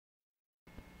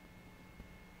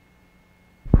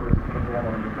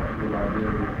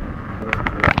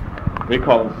They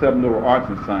call them 7 liberal arts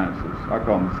and sciences. I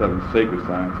call them 7 sacred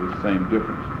sciences, same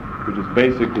difference, which is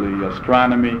basically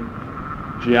astronomy,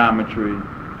 geometry,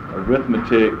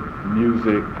 arithmetic,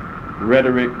 music,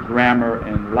 rhetoric, grammar,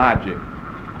 and logic,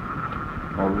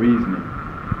 or reasoning.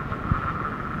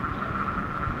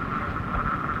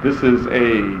 This is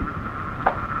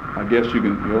I guess you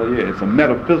can, it's a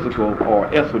metaphysical or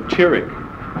esoteric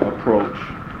approach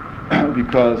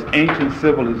because ancient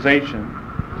civilization,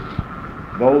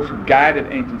 those who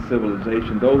guided ancient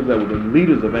civilization, those that were the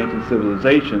leaders of ancient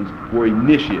civilizations were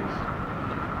initiates.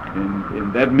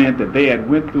 And that meant that they had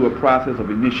went through a process of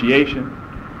initiation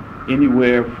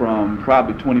anywhere from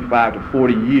probably 25 to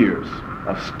 40 years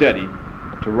of study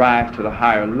to rise to the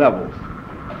higher levels.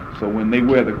 So when they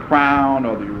wear the crown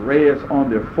or the rays on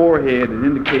their forehead, it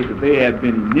indicates that they had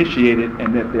been initiated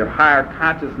and that their higher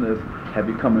consciousness had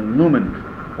become illumined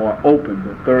or opened.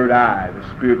 The third eye, the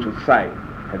spiritual sight,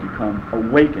 had become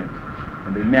awakened.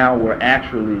 And they now were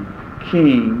actually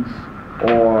kings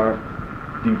or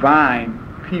divine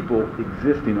people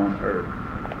existing on earth.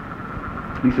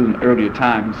 This is an earlier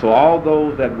time. So all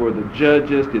those that were the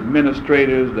judges, the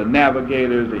administrators, the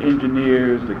navigators, the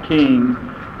engineers, the kings,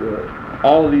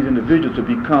 all of these individuals to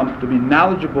be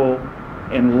knowledgeable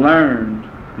and learned.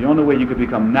 The only way you could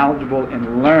become knowledgeable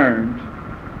and learned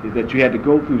is that you had to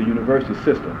go through the university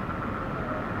system.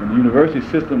 And the university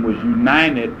system was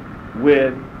united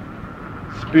with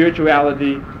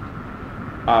spirituality,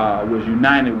 was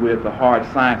united with the hard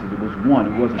sciences. It was one.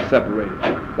 It wasn't separated.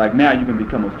 Like now you can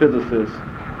become a physicist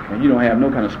and you don't have no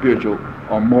kind of spiritual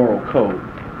or moral code.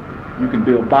 You can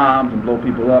build bombs and blow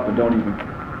people up and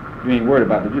you ain't worried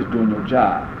about it. You're just doing your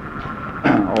job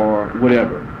or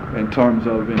whatever. In terms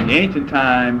of in the ancient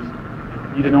times,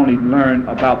 you didn't only learn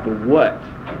about the what,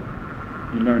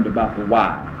 you learned about the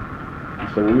why. And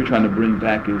so what we're trying to bring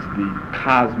back is the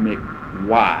cosmic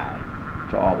why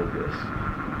to all of this.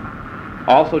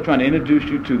 Also trying to introduce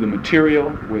you to the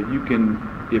material where you can,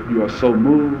 if you are so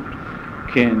moved,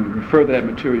 can refer to that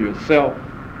material yourself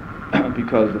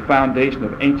because the foundation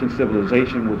of ancient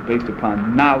civilization was based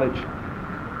upon knowledge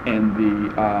and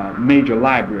the major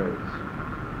libraries.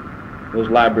 Those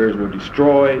libraries were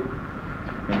destroyed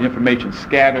and the information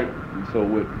scattered. And so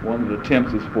what one of the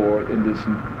attempts is for in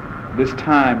this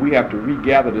time we have to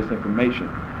regather this information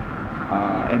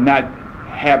and not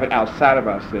have it outside of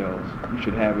ourselves. You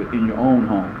should have it in your own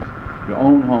homes. Your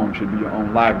own home should be your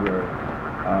own library.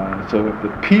 So if the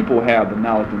people have the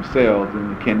knowledge themselves,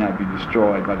 then it cannot be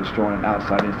destroyed by destroying an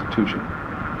outside institution.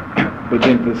 But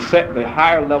then the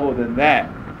higher level than that,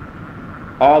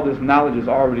 all this knowledge is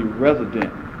already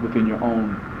resident within your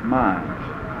own mind.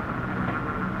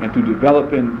 And through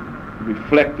developing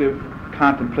reflective,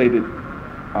 contemplative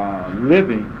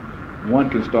living, one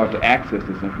can start to access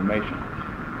this information.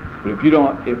 But if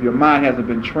your mind hasn't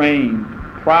been trained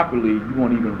properly, you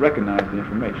won't even recognize the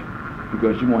information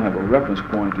because you won't have a reference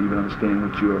point to even understand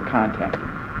what you're contacting.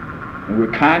 And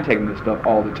we're contacting this stuff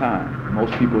all the time.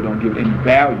 Most people don't give it any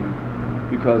value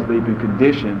because they've been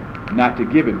conditioned not to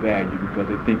give it value because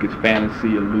they think it's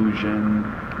fantasy, illusion,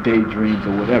 daydreams,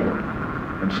 or whatever.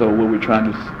 And so what we're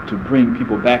trying to bring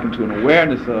people back into an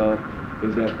awareness of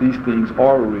is that these things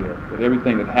are real, that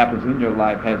everything that happens in your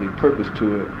life has a purpose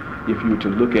to it if you were to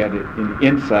look at it in the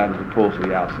inside as opposed to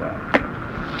the outside.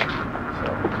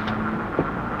 So,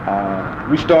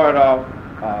 we started off,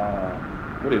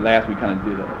 really last week kind of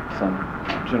did some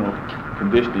general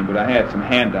conditioning, but I had some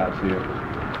handouts here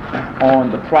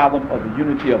on the problem of the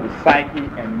unity of the psyche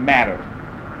and matter.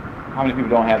 How many people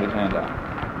don't have this handout?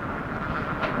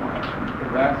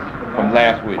 From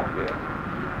last week, yeah.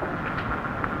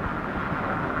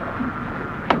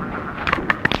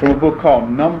 From a book called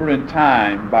Number and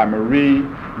Time by Marie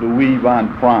Louise von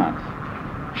Franz.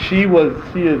 She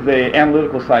is an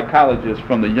analytical psychologist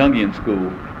from the Jungian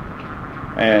school,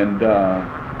 and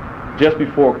just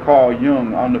before Carl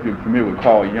Jung, I don't know if you're familiar with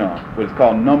Carl Jung, but it's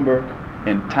called Number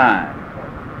and Time.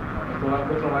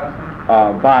 What's the last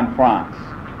name? Von Franz.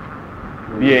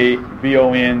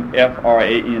 V-O-N-F-R-A-N-Z.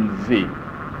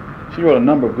 She wrote a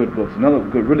number of good books. Another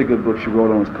really good book she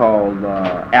wrote on is called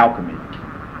Alchemy.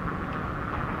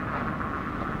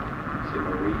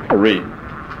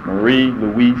 Marie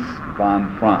Louise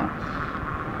von Franz.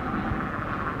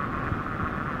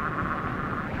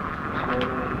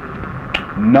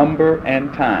 Number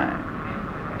and Time.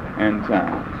 And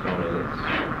Time.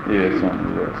 Yeah, it's on the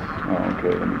list. Oh,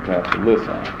 okay, let me pass the list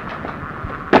on.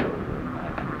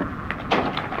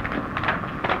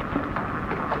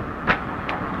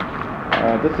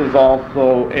 This is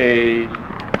also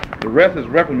the rest is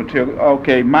reference material.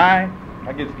 Okay, I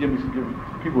guess give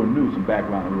people who are new some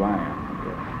background on who I am.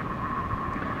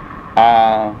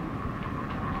 I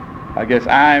guess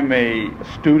I'm a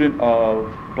student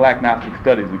of Black Gnostic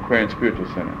Studies in Aquarian Spiritual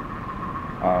Center.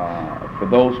 For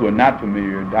those who are not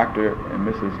familiar, Dr. and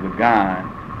Mrs. Lagan,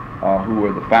 who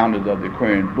are the founders of the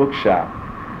Aquarian Bookshop,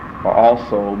 are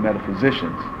also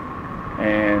metaphysicians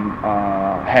and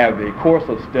have a course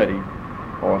of study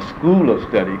or a school of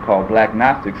study called Black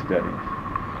Gnostic Studies,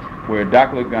 where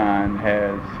Dr. Lagan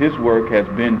his work has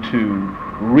been to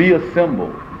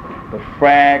reassemble the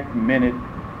fragmented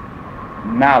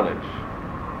knowledge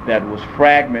that was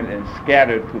fragmented and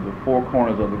scattered to the four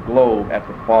corners of the globe at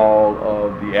the fall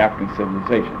of the African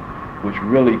civilization, which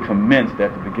really commenced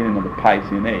at the beginning of the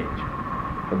Piscean Age.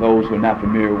 For those who are not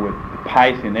familiar with the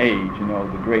Piscean Age,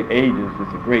 the great ages,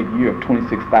 it's a great year of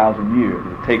 26,000 years.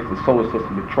 It takes the solar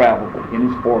system to travel in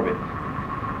its orbit.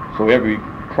 So every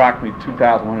approximately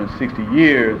 2,160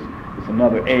 years is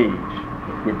another age.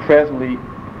 We're presently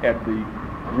at the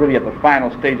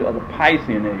final stage of the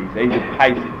Piscean Age of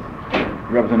Pisces,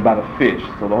 represented by the fish.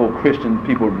 So the whole Christian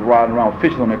people riding around with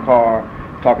fishes on their car,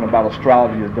 talking about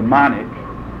astrology as demonic,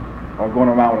 or going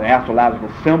around with an astrological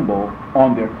symbol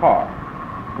on their car.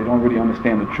 They don't really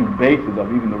understand the true basis of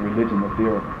even the religion that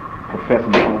they're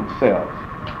professing their own selves,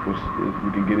 which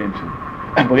we can get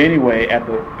into. But anyway, at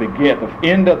the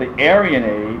end of the Aryan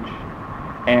Age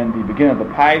and the beginning of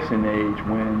the Piscean Age,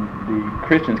 when the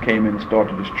Christians came in and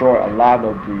started to destroy a lot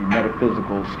of the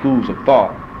metaphysical schools of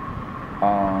thought,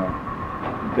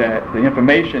 that the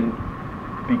information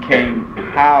became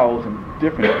housed in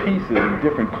different pieces in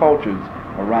different cultures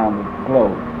around the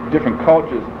globe. Different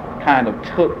cultures kind of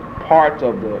took parts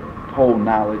of the whole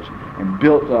knowledge and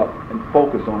built up and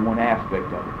focused on one aspect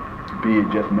of it, be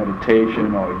it just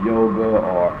meditation or yoga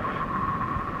or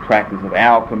practice of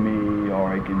alchemy,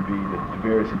 or it can be the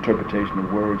various interpretation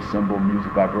of words, symbol,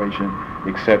 music, vibration,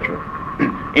 etc.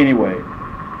 Anyway,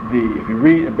 if you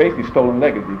read basically Stolen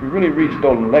Legacy, if you really read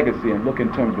Stolen Legacy and look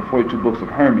in terms of the 42 books of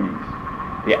Hermes,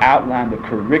 they outline the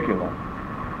curriculum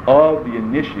of the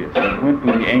initiates that went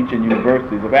through the ancient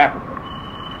universities of Africa.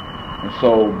 And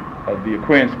so the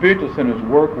Aquarian Spiritual Center's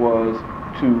work was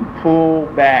to pull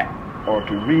back or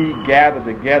to regather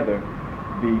together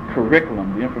the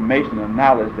curriculum, the information and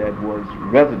knowledge that was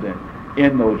resident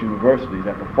in those universities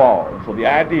at the fall. And so the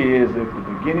idea is if the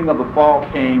beginning of the fall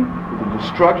came with the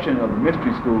destruction of the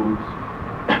mystery schools,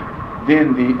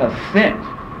 then the ascent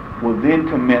will then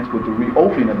commence with the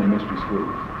reopening of the mystery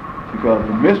schools. Because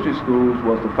the mystery schools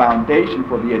was the foundation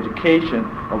for the education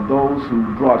of those who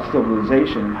brought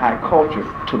civilization and high culture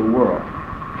to the world.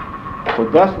 So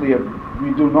thusly, if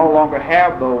we do no longer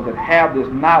have those that have this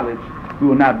knowledge, we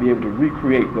will not be able to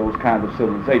recreate those kinds of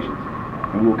civilizations.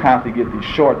 And we will constantly get these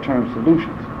short-term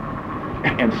solutions.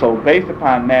 And so based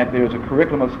upon that, there's a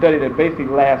curriculum of study that basically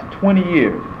lasts 20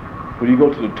 years. When you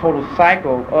go to the total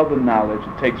cycle of the knowledge,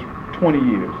 it takes 20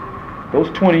 years. Those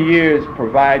 20 years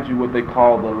provide you what they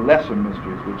call the lesser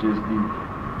mysteries, which is the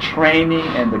training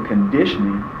and the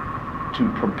conditioning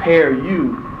to prepare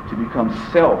you to become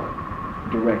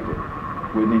self-directed.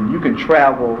 Where then you can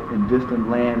travel in distant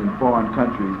lands and foreign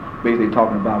countries, basically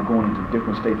talking about going into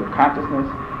different states of consciousness,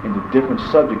 into different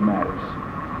subject matters,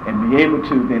 and be able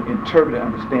to then interpret and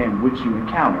understand which you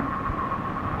encounter.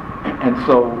 And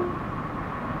so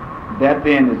that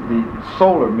then is the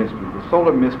solar mystery. The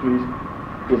solar mysteries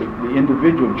is the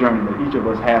individual journey that each of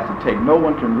us has to take. No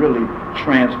one can really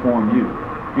transform you.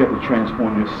 You have to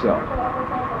transform yourself.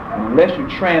 And unless you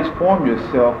transform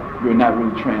yourself, you're not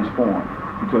really transformed,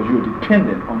 because you're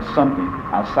dependent on something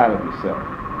outside of yourself.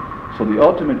 So the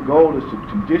ultimate goal is to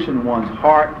condition one's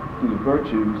heart through the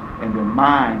virtues and their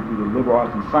mind through the liberal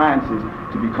arts and sciences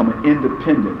to become an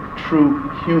independent, true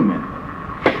human,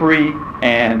 free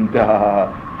and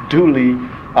duly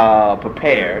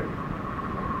prepared.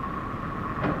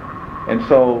 And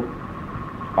so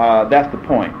that's the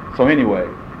point. So anyway,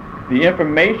 the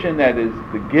information that is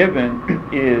given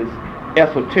is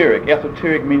esoteric.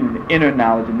 Esoteric meaning the inner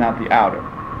knowledge and not the outer.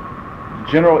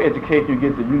 General education you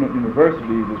get at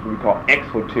universities is what we call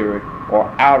exoteric or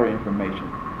outer information.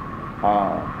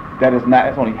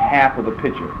 That's only half of the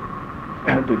picture.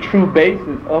 The true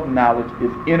basis of knowledge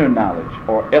is inner knowledge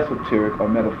or esoteric or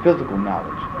metaphysical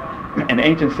knowledge. And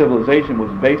ancient civilization was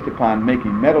based upon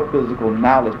making metaphysical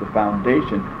knowledge the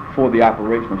foundation for the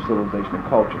operation of civilization and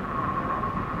culture.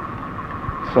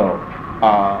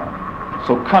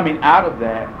 So coming out of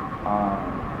that,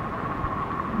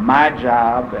 my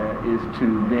job is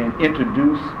to then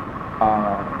introduce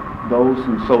those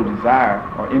who so desire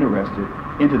or interested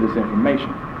into this information.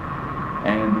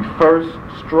 And the first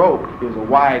stroke is a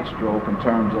wide stroke in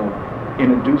terms of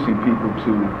introducing people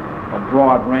to a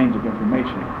broad range of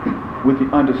information with the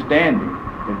understanding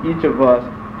And each of us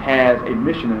has a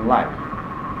mission in life.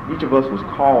 Each of us was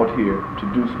called here to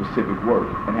do specific work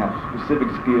and have specific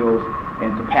skills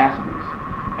and capacities.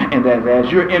 And that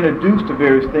as you're introduced to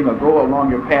various things or go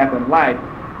along your path in life,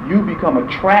 you become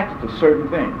attracted to certain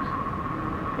things.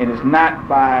 And it's not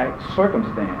by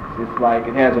circumstance. It's like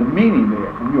it has a meaning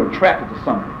there when you're attracted to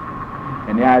something.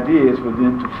 And the idea is for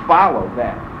them to follow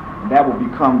that. And that will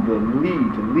become the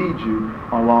lead to lead you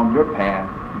along your path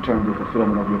in terms of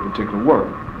fulfillment of your particular work.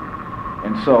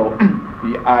 And so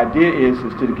the idea is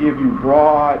to give you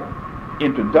broad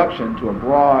introduction to a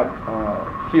broad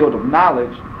field of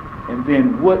knowledge, and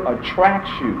then what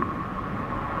attracts you,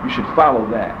 you should follow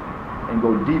that and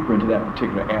go deeper into that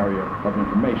particular area of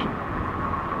information.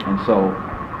 And so,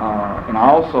 and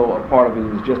also a part of it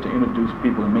is just to introduce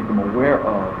people and make them aware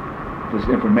of this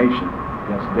information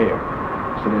that's there,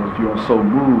 so that if you're so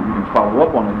moved, you can follow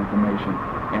up on that information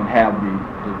and have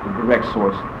the direct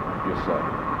source yourself.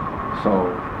 So,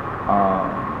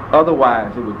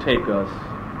 otherwise it would take us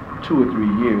 2 or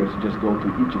 3 years to just go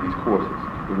through each of these courses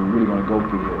if we're really going to go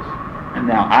through this. And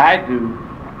now I do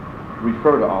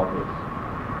refer to all this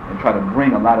and try to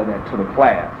bring a lot of that to the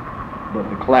class, but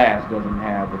the class doesn't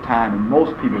have the time, and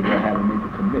most people don't have to make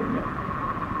the commitment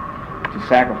to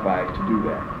sacrifice to do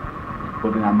that.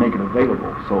 But then I make it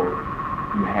available so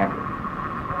you have it.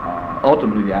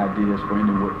 Ultimately, the idea is for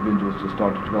individuals to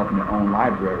start developing their own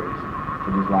libraries,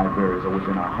 so these libraries are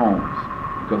within our homes.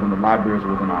 Because when the libraries are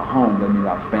within our homes, that means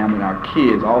our family and our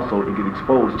kids also get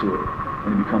exposed to it,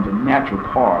 and it becomes a natural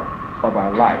part of our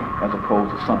life, as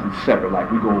opposed to something separate, like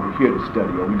we go over here to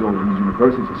study, or we go to these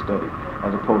universities to study,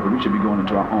 as opposed to we should be going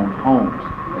into our own homes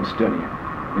and studying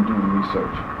and doing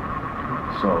research.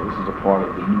 So this is a part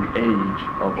of the new age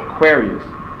of Aquarius,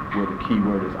 where the key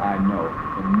word is I know,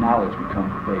 and knowledge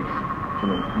becomes the base for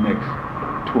the next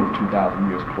 2,000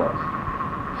 years plus.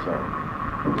 So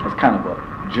it's kind of a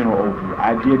general overview.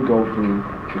 I did go through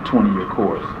the 20-year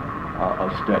course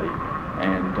of study,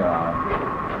 and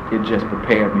it just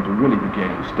prepared me to really begin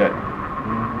to study.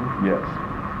 Yes.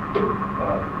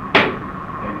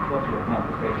 In the course of the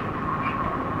conversation,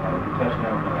 you touched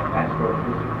on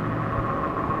astrophysics,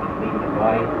 leaving the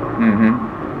body.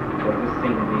 But this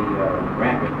seems to be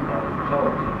rampant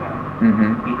intelligence now.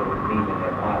 People leaving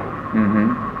their body.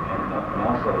 And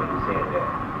also you said that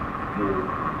you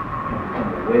become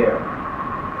aware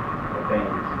of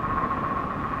things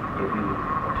if you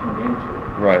tune into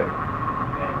it. Right.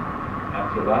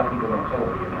 A lot of people on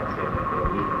television have said that they're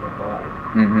leaving their body.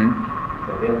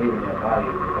 So they're leaving their body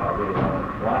without really knowing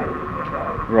why they're leaving their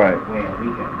body. Right. When we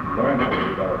can learn how to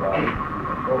leave our body, we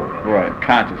control that. Right,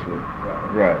 consciously.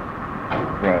 Right.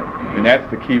 And that's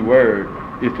the key word,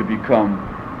 is to become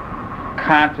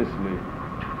consciously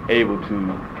able to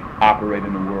operate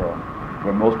in the world,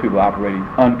 where most people are operating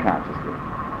unconsciously.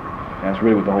 And that's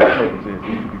really what the whole purpose is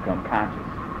to become conscious.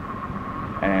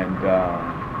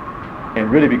 And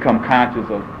really become conscious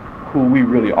of who we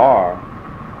really are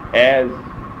as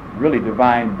really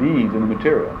divine beings in the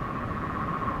material,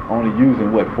 only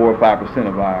using 4 or 5%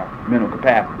 of our mental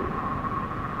capacity.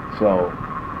 So,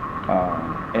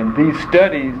 and these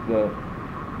studies, the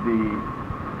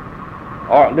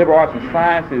liberal arts and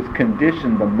sciences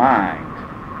condition the mind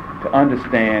to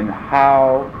understand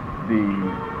how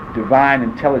the divine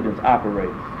intelligence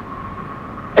operates.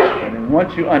 And then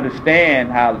once you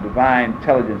understand how the divine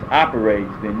intelligence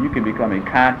operates, then you can become a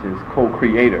conscious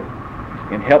co-creator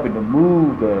in helping to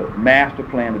move the master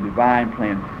plan, the divine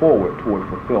plan forward toward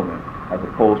fulfillment, as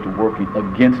opposed to working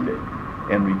against it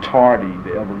and retarding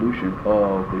the evolution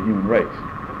of the human race.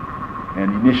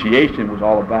 And initiation was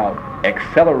all about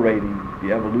accelerating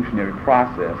the evolutionary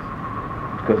process,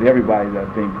 because everybody, I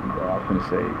think, I was going to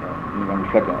say, I'm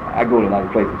reflecting. I go to a lot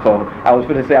of places, so I was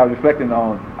going to say I was reflecting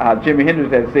on how Jimi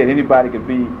Hendrix had said anybody could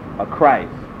be a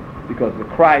Christ, because the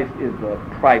Christ is the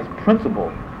Christ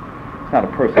principle. It's not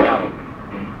a personality.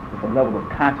 It's a level of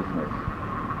consciousness.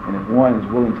 And if one is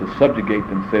willing to subjugate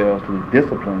themselves to the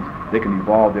disciplines, they can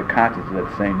evolve their consciousness at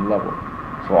the same level.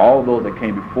 So all those that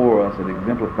came before us that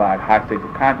exemplified high states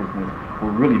of consciousness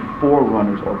were really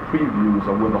forerunners or previews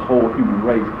of where the whole human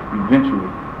race eventually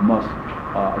must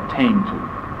attain to.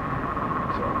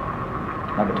 So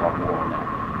I could talk more on that.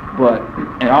 But,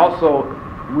 and also,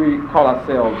 we call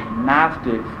ourselves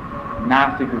Gnostics.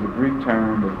 Gnostic is a Greek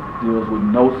term that deals with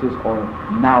gnosis, or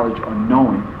knowledge or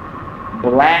knowing.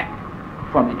 Black,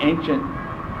 from the ancient,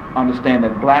 understand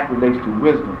that black relates to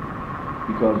wisdom,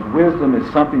 because wisdom is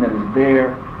something that is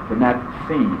there but not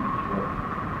seen.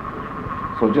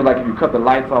 So just like if you cut the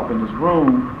lights off in this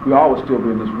room, we all would still be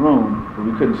in this room, but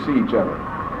we couldn't see each other.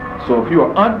 So if you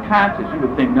are unconscious, you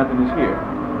would think nothing is here.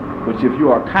 But if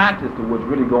you are conscious of what's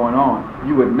really going on,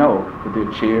 you would know that there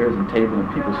are chairs and tables and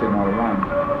people sitting all around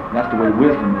you. And that's the way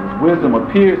wisdom is. Wisdom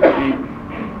appears to be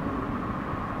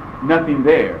nothing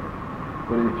there.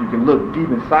 But if you can look deep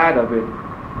inside of it,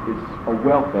 it's a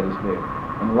wealth that is there.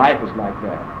 And life is like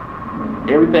that.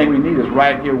 Everything we need is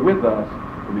right here with us.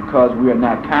 But because we are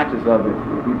not conscious of it,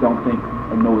 we don't think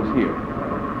or know it's here.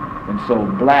 And so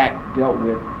Black dealt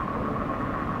with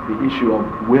the issue of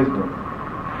wisdom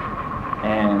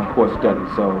and, of course, study.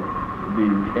 So,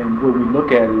 and what we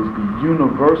look at is the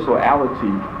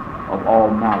universality of all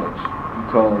knowledge,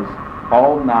 because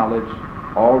all knowledge,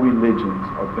 all religions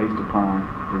are based upon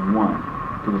the one,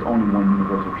 because there's only one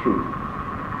universal truth.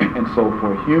 And so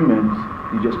for humans,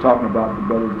 you're just talking about the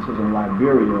brothers and sisters in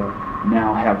Liberia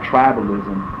now have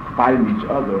tribalism, fighting each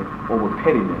other over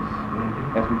pettiness.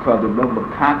 That's because the level of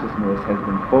consciousness has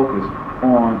been focused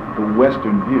on the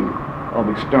Western view of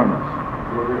externals.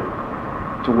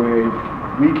 To where if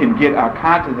we can get our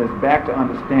consciousness back to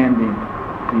understanding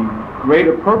the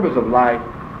greater purpose of life,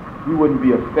 we wouldn't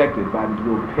be affected by these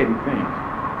little petty things,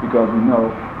 because we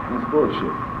know it's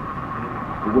bullshit.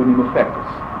 It wouldn't even affect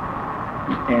us.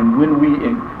 And when we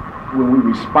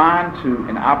respond to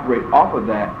and operate off of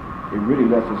that, it really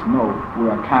lets us know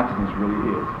where our consciousness really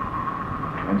is.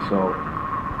 And so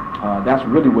that's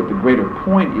really what the greater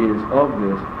point is of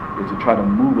this, is to try to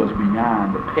move us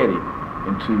beyond the petty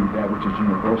into that which is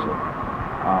universal.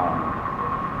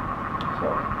 So,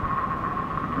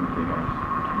 anything else?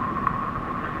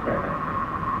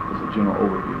 Just a general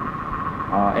overview.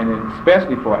 And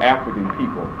especially for African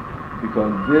people,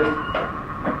 because this,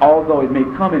 although it may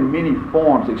come in many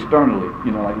forms externally,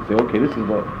 like you say, okay, this is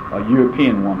a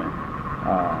European woman.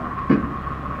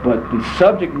 But the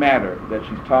subject matter that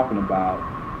she's talking about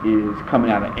is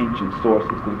coming out of ancient sources.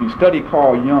 Because if you study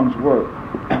Carl Jung's work,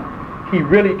 he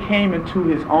really came into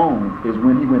his own is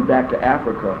when he went back to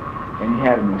Africa and he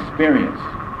had an experience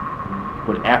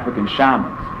with African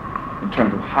shamans in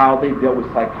terms of how they dealt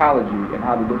with psychology and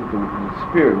how they looked at the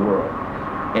spirit world.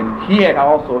 And he had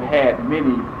also had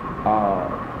many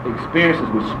experiences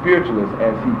with spiritualists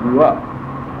as he grew up.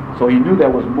 So he knew there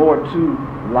was more to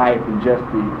life than just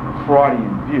the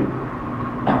Freudian view.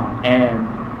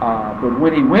 But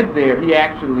when he went there, he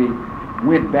actually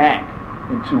went back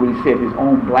into what he said his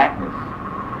own blackness.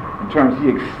 In terms, he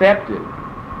accepted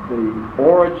the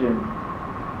origin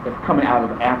that's coming out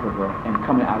of Africa and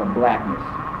coming out of blackness.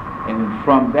 And then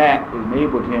from that, it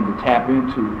enabled him to tap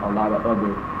into a lot of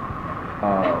other,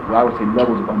 what I would say,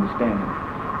 levels of understanding.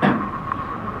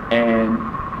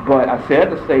 But I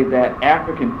said to say that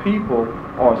African people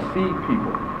are seed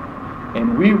people.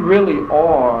 And we really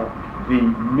are the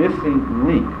missing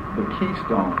link, the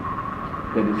keystone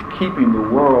that is keeping the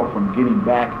world from getting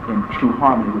back in true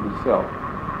harmony with itself.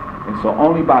 And so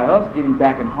only by us getting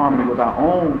back in harmony with our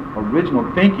own original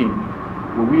thinking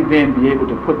will we then be able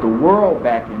to put the world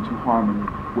back into harmony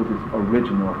with its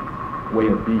original way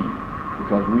of being,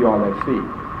 because we are that seed.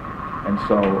 And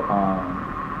so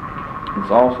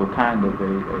it's also kind of I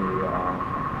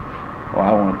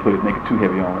don't want to make it too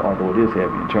heavy on, although it is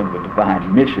heavy, in terms of a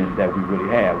divine mission that we really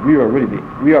have. We are really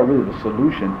the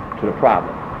solution to the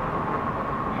problem.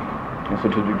 And so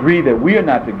to the degree that we are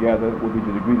not together will be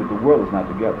the degree that the world is not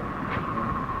together.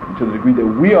 And to the degree that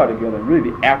we are together,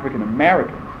 really the African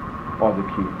Americans are the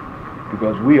key,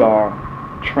 because we are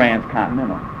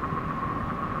transcontinental.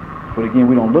 But again,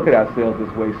 we don't look at ourselves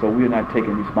this way, so we are not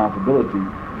taking responsibility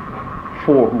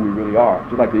for who we really are.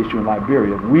 Just like the issue in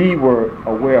Liberia. If we were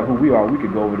aware of who we are, we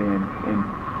could go over there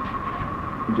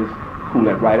and just cool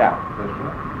that right out.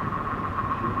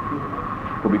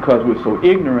 But because we're so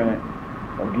ignorant,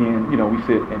 again, we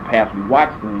sit and passively watch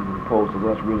things as opposed to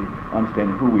us really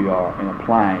understanding who we are and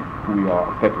applying who we are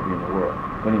effectively in the world.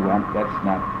 But anyway, that's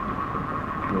not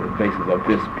the basis of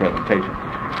this presentation.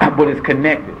 But it's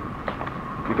connected.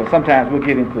 Because sometimes we'll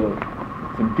get into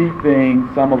some deep things.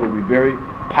 Some of it will be very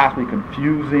possibly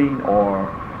confusing or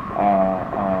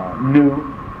new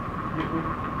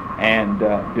and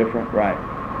different, right?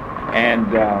 And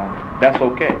that's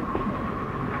okay.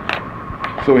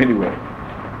 So anyway,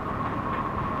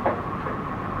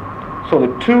 so the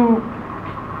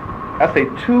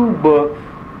two books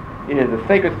is The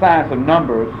Sacred Science of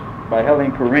Numbers by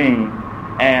Helen Kareem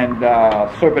and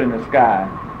Serpent in the Sky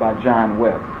by John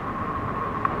West.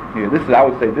 Yeah, I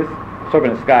would say this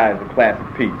Serpent in the Sky is a classic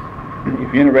piece.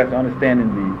 If you're interested in understanding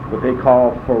what they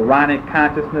call pharaonic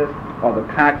consciousness, or the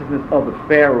consciousness of the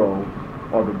pharaohs,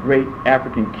 or the great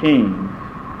African kings,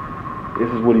 this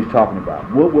is what he's talking about.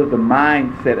 What was the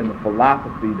mindset and the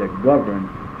philosophy that governed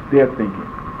their thinking,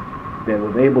 that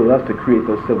was able us to create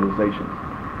those civilizations?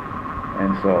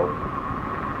 And so,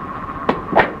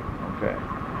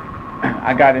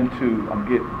 I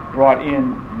get brought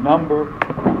in number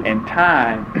and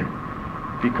time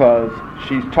because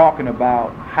she's talking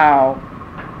about how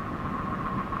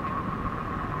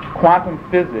quantum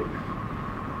physics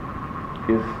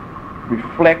is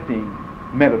reflecting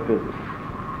metaphysics.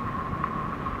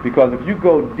 Because if you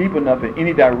go deep enough in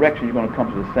any direction, you're going to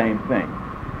come to the same thing.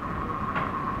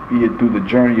 Be it through the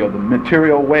journey of the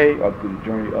material way or through the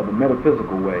journey of the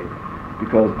metaphysical way,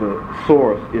 because the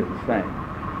source is the same.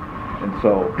 And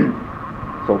so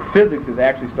physics is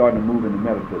actually starting to move into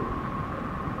metaphysics.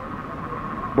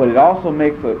 But it also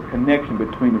makes a connection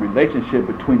between the relationship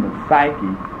between the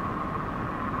psyche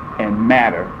and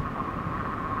matter,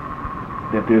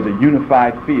 that there's a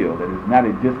unified field, that is not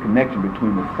a disconnection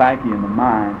between the psyche and the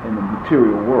mind and the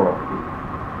material world.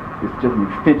 It's just an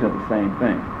extension of the same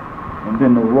thing. And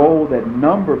then the role that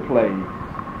number plays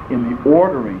in the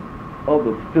ordering of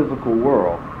the physical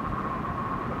world,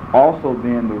 also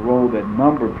then the role that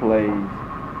number plays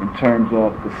in terms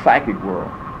of the psychic world.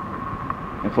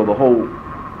 And so the whole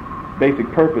basic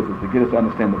purpose is to get us to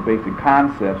understand the basic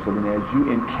concepts, so that as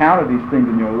you encounter these things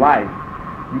in your life,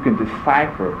 you can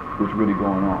decipher what's really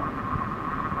going on.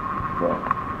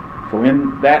 So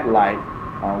in that light,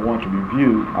 I want to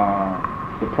review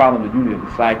the problem of unity of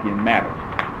the psyche and matter.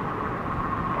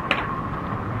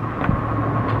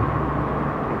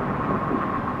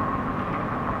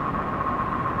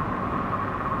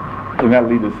 So that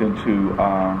leads us into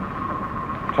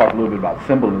talk a little bit about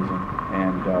symbolism,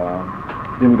 and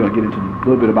then we're going to get into a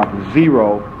little bit about the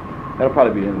zero. That'll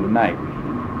probably be the end of the night.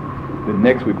 The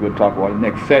next week we'll talk about the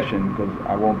next session, because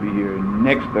I won't be here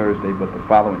next Thursday, but the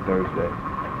following Thursday.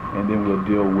 And then we'll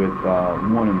deal with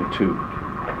 1 and the 2.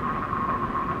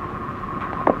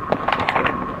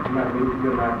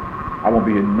 I won't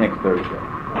be here next Thursday.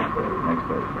 Next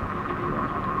Thursday.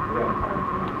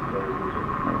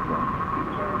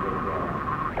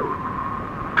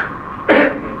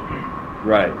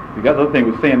 Right. Because the other thing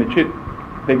was saying that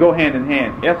they go hand in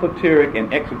hand. Esoteric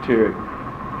and exoteric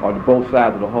are both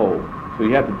sides of the whole. So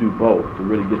you have to do both to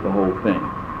really get the whole thing.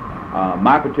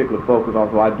 My particular focus,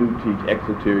 although I do teach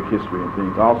exoteric history and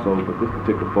things also, but this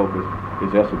particular focus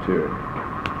is esoteric.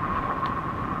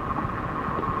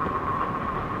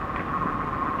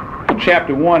 In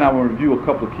chapter 1, I will review a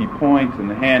couple of key points in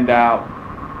the handout.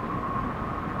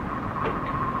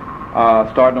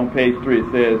 Starting on page 3,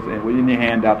 it says, and within your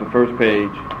handout, the first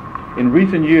page, in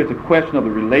recent years, the question of the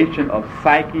relation of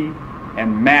psyche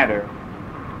and matter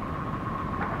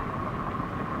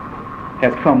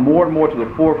has come more and more to the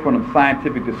forefront of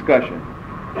scientific discussion,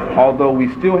 although we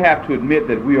still have to admit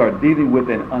that we are dealing with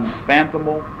an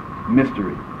unfathomable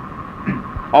mystery.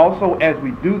 Also, as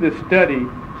we do this study,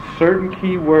 certain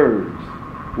key words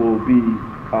will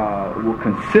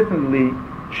consistently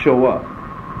show up.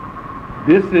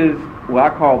 This is what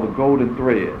I call the golden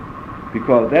thread,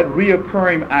 because that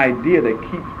reoccurring idea that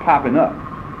keeps popping up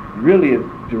really is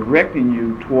directing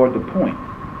you toward the point.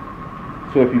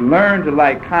 So if you learn to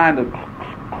kind of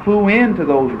clue into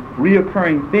those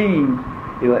reoccurring themes,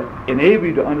 it'll enable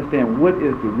you to understand what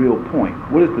is the real point.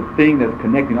 What is the thing that's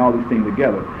connecting all these things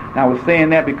together? Now I was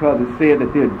saying that because it said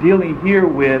that they're dealing here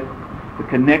with the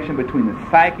connection between the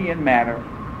psyche and matter,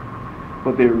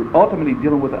 but they're ultimately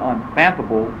dealing with the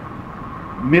unfathomable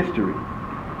mystery.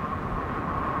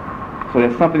 So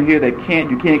there's something here that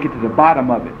you can't get to the bottom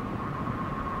of it.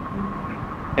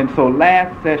 And so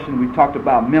last session we talked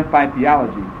about Memphite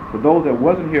theology. For those that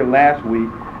wasn't here last week,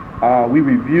 we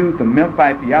reviewed the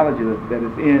Memphite theology that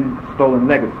is in Stolen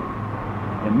Legacy.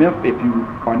 And if you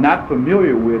are not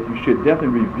familiar with, you should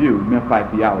definitely review Memphite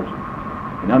theology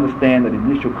and understand that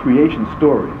initial creation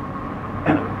story.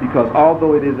 Because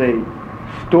although it is a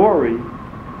story,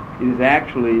 it is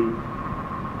actually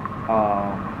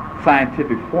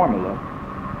scientific formula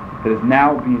that is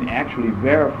now being actually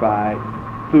verified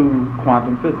through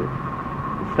quantum physics.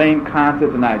 The same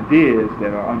concepts and ideas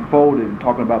that are unfolded and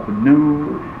talking about the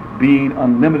new being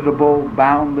unlimitable,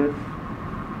 boundless,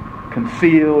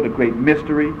 concealed, a great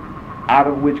mystery, out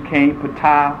of which came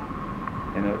Ptah,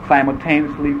 and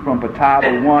simultaneously from Ptah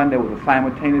the one there was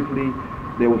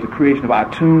a creation of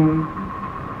Atum,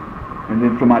 and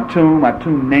then from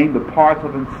Atum named the parts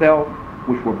of himself,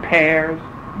 which were pairs,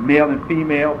 male and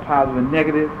female, positive and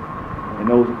negative, and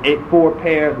those 4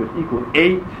 pairs, which equals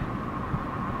 8,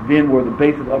 then were the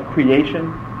basis of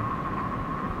creation.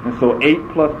 And so 8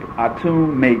 plus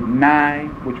Atum made 9,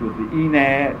 which was the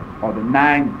Enad, or the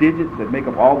 9 digits that make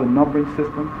up all the numbering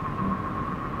systems.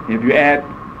 And if you add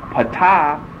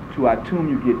Ptah to Atum,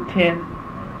 you get 10.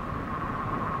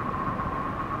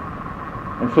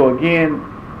 And so again,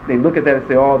 they look at that and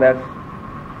say, oh, that's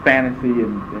fantasy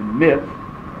and myths.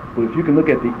 But if you can look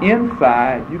at the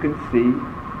inside, you can see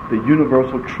the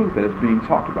universal truth that is being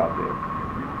talked about there.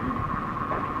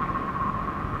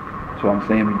 So I'm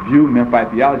saying review Memphite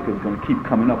theology because it's going to keep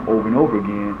coming up over and over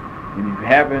again. And if you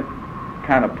haven't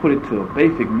kind of put it to a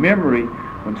basic memory,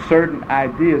 when certain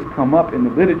ideas come up in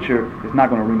the literature, it's not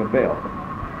going to ring a bell.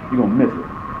 You're going to miss it.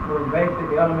 So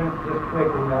basic elements, just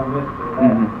quickly, I missed it.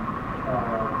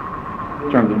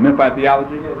 In terms of Memphite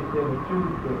theology? Yeah, the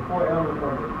 4 elements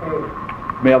of the cave.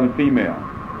 Male and female.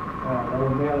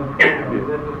 Male and female. Is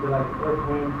that just like earth,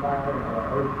 wind, fire,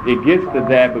 earth? It gets to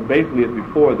that, but basically it's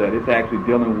before that. It's actually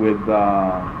dealing with,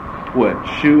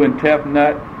 Shu and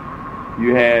Tefnut.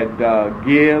 You had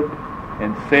Gib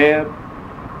and Seb.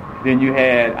 Then you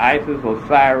had Isis,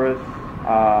 Osiris,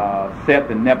 Seth,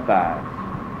 and Nephthys.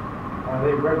 Are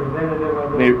they representative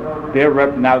of those elements? They're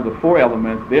out of the 4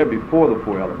 elements. They're before the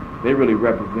 4 elements. They really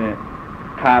represent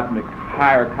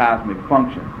higher cosmic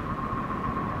functions.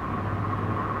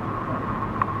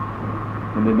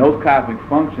 And then those cosmic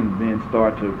functions then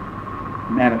start to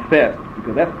manifest,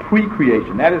 because that's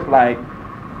pre-creation. That is like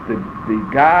the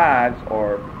gods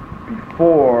are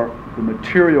before the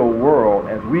material world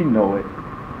as we know it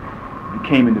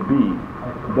came into being.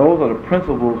 Those are the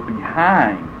principles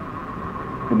behind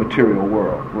the material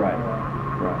world. Right.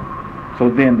 So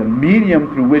then the medium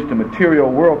through which the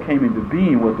material world came into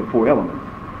being was the 4 elements.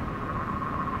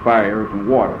 Fire, earth, and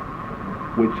water,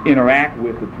 which interact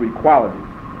with the 3 qualities: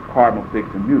 cardinal,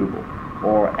 fixed, and mutable,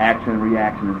 or action,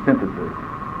 reaction, and synthesis,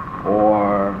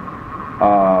 or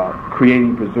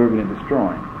creating, preserving, and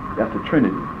destroying. That's the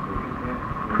Trinity.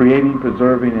 Creating,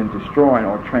 preserving, and destroying,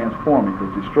 or transforming,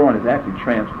 because destroying is actually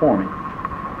transforming.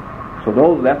 So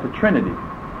that's the Trinity.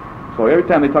 So every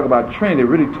time they talk about Trinity,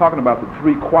 they're really talking about the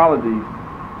 3 qualities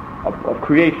of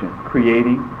creation: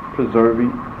 creating,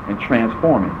 preserving, and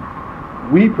transforming.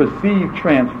 We perceive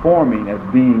transforming as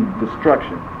being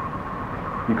destruction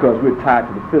because we're tied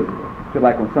to the physical. Just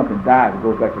like when something dies, it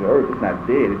goes back to the earth. It's not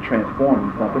dead. It transforms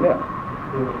into something else.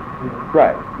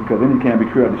 Right, because then it can't be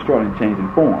created, destroyed, and changed in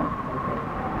form.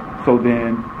 So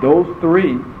then those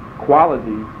 3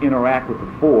 qualities interact with the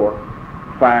 4: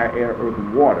 fire, air, earth,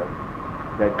 and water,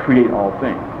 that create all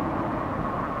things,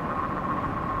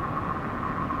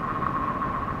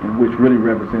 and which really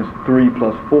represents 3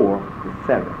 plus 4 is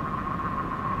 7,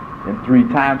 and 3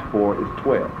 times 4 is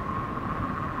 12.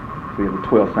 So you have the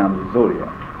 12 signs of the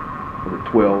zodiac. So the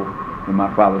 12, in my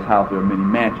Father's house there are many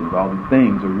mansions. All these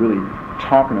things are really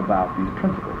talking about these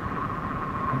principles.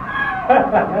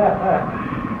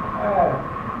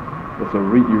 It's a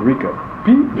eureka.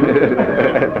 Beep.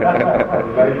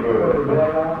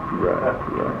 Right.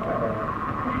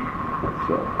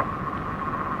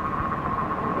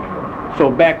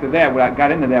 So back to that, what I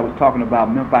got into that was talking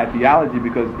about Memphite theology,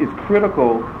 because it's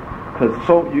critical, because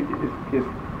it's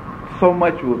so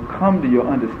much will come to your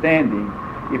understanding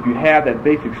if you have that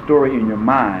basic story in your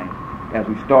mind as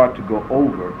we start to go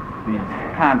over these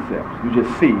concepts. You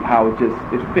just see how it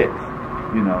fits,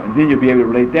 and then you'll be able to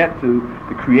relate that to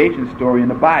the creation story in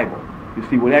the Bible. You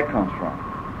see where that comes from.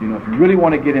 If you really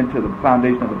want to get into the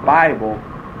foundation of the Bible,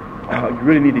 you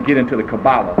really need to get into the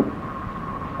Kabbalah.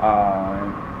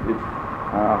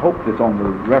 I hope it's on the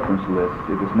reference list.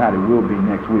 If it's not, it will be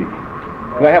next week.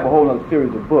 But I have a whole other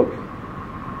series of books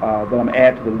that I'm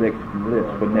add to the list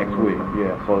for next week.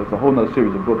 Yeah, so it's a whole other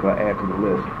series of books I add to the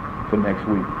list for next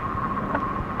week.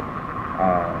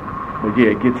 But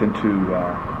yeah, it gets into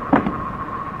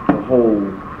the whole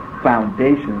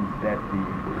foundation that the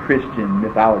Christian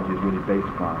mythology is really based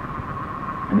upon.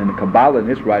 And then the Kabbalah in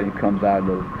this writing comes out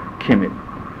of Kemet,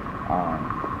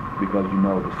 because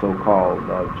the so-called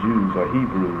Jews or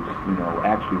Hebrews,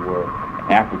 actually were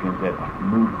Africans that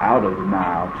moved out of the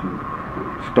Nile to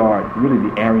start really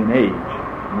the Aryan Age.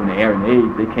 When the Aryan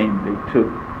Age, they took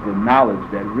the knowledge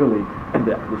that really, I'm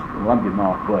getting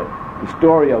off, but the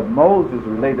story of Moses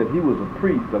related that he was a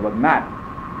priest of Akhenaten,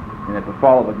 and at the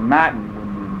fall of Akhenaten, when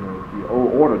the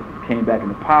old order came back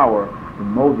into power, when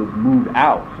Moses moved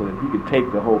out so that he could take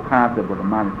the whole concept of the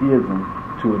monotheism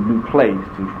to a new place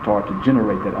to start to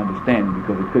generate that understanding,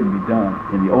 because it couldn't be done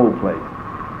in the old place.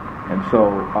 And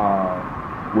so,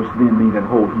 which then means that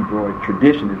whole Hebrew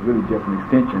tradition is really just an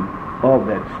extension of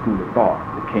that school of thought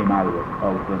that came out of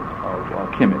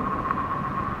Kemet.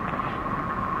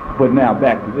 But now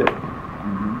back to this.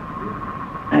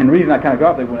 And the reason I kind of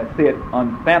got off there, when I said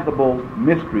unfathomable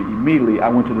mystery, immediately I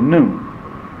went to the noon.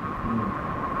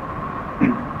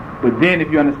 But then if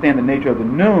you understand the nature of the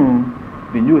noon,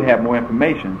 then you have more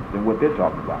information than what they're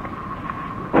talking about.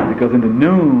 Because in the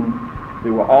noon,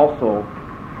 there were also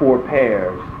 4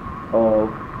 pairs of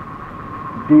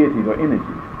deities or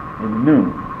energies in the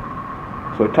noon.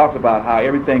 So So it talks about how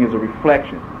everything is a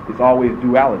reflection. It's always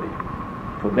duality.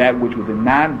 So that which was in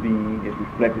non-being is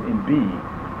reflected in being,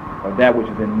 or that which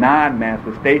is in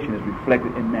non-manifestation is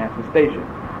reflected in manifestation.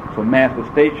 So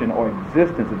manifestation or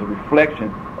existence is a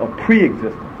reflection of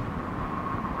pre-existence.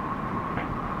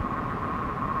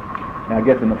 Now I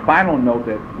guess in the final note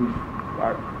that we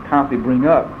constantly bring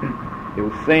up, it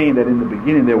was saying that in the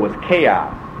beginning there was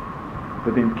chaos,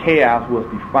 but then chaos was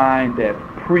defined as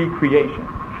pre-creation,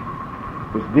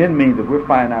 which then means that we're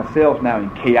finding ourselves now in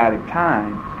chaotic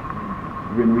times.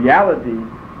 In reality,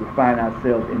 we find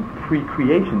ourselves in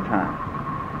pre-creation time,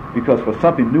 because for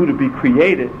something new to be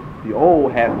created, the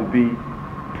old has to be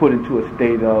put into a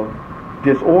state of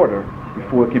disorder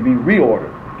before it can be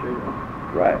reordered.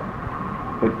 Right.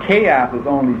 But chaos is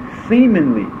only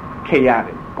seemingly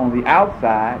chaotic on the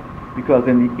outside, because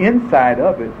in the inside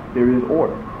of it there is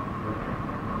order.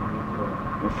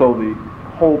 And so the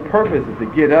whole purpose is to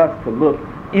get us to look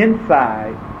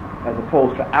inside as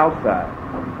opposed to outside.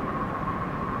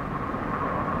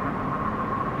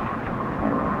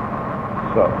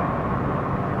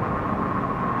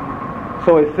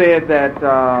 So it said that,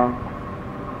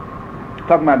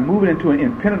 talking about moving into an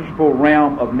impenetrable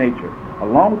realm of nature.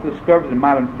 Along with the discoveries in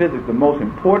modern physics, the most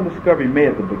important discovery made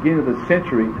at the beginning of the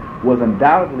century was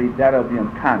undoubtedly that of the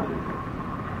unconscious.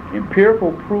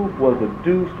 Empirical proof was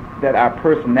adduced that our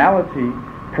personality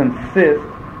consists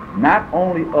not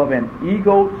only of an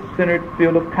ego-centered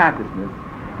field of consciousness,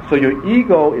 so your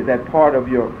ego is that part of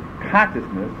your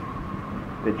consciousness,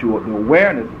 the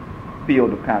awareness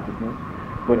field of consciousness,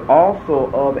 but also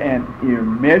of an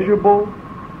immeasurable,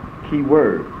 key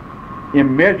word,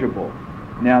 immeasurable.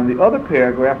 Now in the other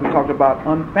paragraph we talked about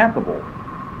unfathomable.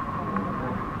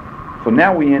 So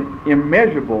now we're in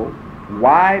immeasurable,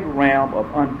 wide realm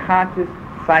of unconscious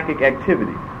psychic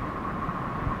activity.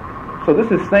 So this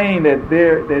is saying that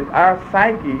that our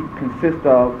psyche consists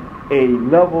of a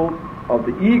level of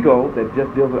the ego that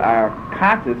just deals with our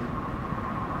conscious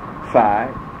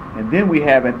side, and then we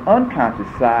have an unconscious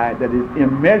side that is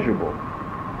immeasurable.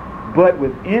 But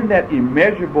within that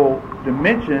immeasurable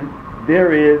dimension,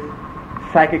 there is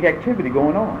psychic activity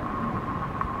going on.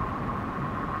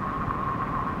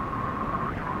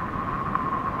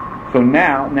 So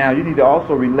now you need to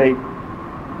also relate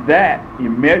that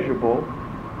immeasurable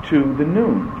to the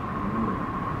noon.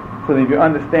 So that if you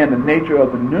understand the nature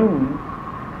of the noon,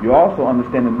 you also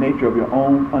understand the nature of your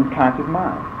own unconscious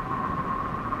mind.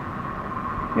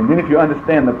 And then if you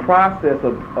understand the process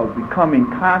of becoming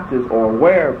conscious or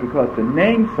aware, because to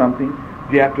name something,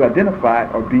 you have to identify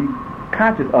it or be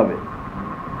conscious of it.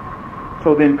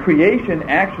 So then creation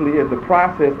actually is the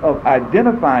process of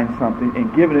identifying something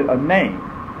and giving it a name.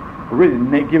 Really,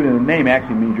 giving it a name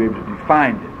actually means you're able to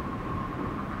define it.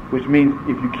 Which means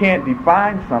if you can't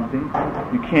define something,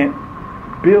 you can't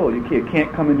build, it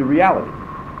can't come into reality.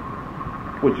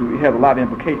 Which we have a lot of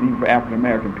implications even for African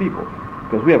American people,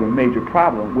 because we have a major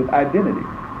problem with identity.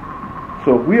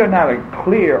 So if we are not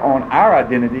clear on our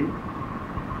identity,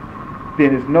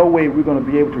 then there's no way we're going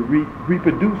to be able to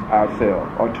reproduce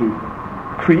ourselves or to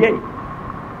create.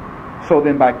 So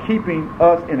then by keeping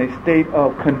us in a state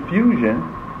of confusion,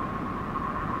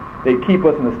 they keep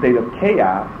us in a state of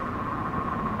chaos,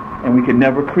 and we can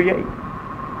never create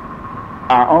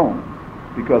our own.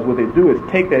 Because what they do is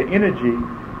take that energy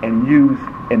and use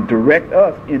and direct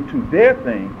us into their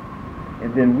thing,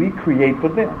 and then we create for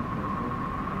them.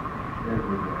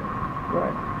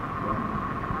 Right.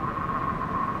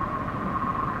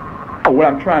 What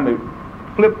I'm trying to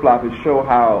flip-flop is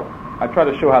I try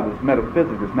to show how this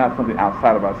metaphysics is not something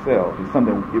outside of ourselves. It's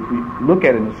something, if we look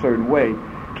at it in a certain way,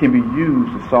 can be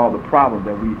used to solve the problem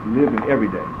that we live in every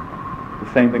day. The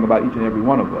same thing about each and every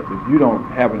one of us. If you don't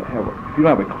have a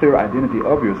clear identity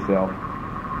of yourself,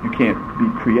 you can't be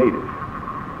creative.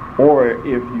 Or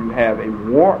if you have a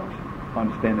warped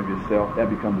understanding of yourself,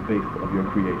 that becomes the basis of your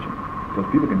creation. Because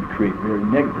people can create very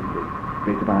negatively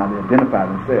based upon how they identify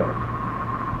themselves.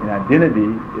 And identity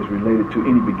is related to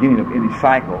any beginning of any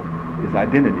cycle is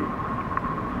identity.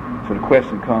 So the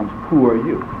question comes, who are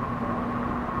you?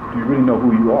 Do you really know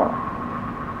who you are?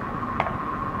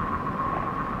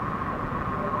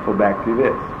 So back to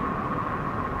this.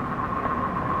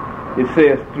 It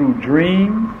says through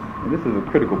dreams, and this is a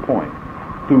critical point,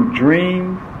 through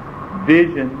dreams,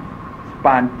 visions,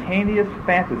 spontaneous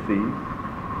fantasies,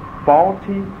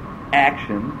 faulty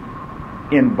actions,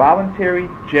 involuntary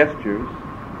gestures,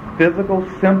 physical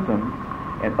symptoms,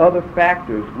 and other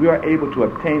factors, we are able to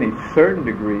obtain a certain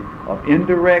degree of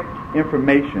indirect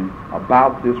information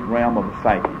about this realm of the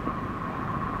psyche.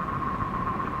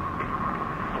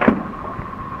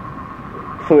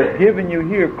 So it's giving you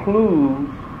here clues,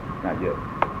 not yet,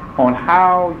 on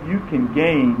how you can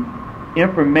gain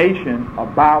information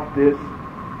about this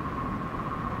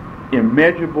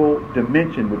immeasurable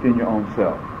dimension within your own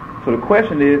self. So the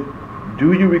question is,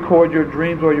 do you record your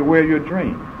dreams, or are you aware of your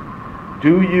dreams?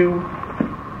 Do you,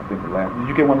 I think did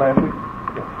you get one last week?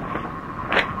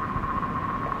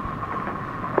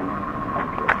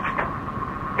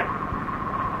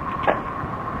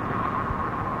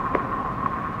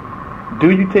 Do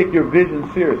you take your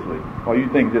vision seriously? Or you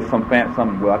think just well, I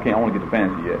want to get the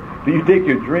fantasy yet. Do you take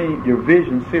your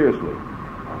vision seriously?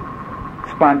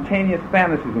 Spontaneous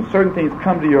fantasies, when certain things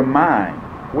come to your mind,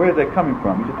 where is that coming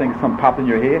from? You just think something popped in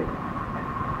your head?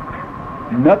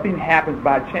 Nothing happens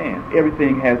by chance.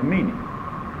 Everything has meaning.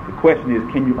 The question is,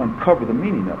 can you uncover the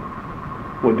meaning of it?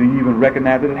 Or do you even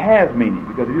recognize that it has meaning?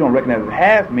 Because if you don't recognize it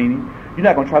has meaning, you're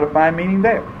not going to try to find meaning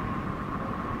there.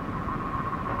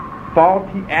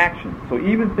 Faulty actions. So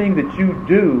even things that you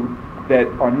do that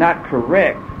are not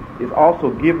correct is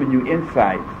also giving you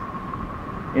insights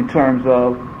in terms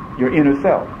of your inner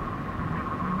self.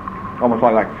 Almost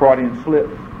like Freudian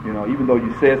slips. Even though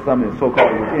you said something that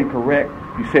so-called was incorrect,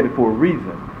 you said it for a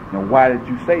reason. Why did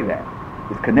you say that?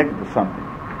 It's connected to something.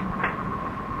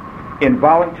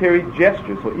 Involuntary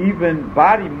gestures. So even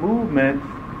body movements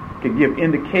can give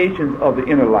indications of the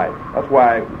inner life. That's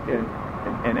why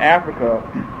in Africa,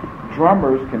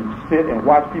 drummers can sit and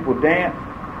watch people dance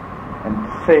and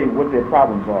say what their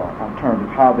problems are in terms of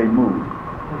how they move.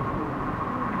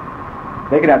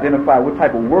 They can identify what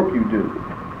type of work you do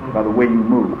by the way you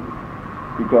move.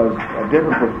 Because a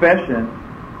different profession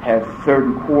has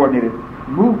certain coordinated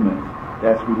movements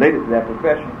that's related to that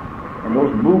profession. And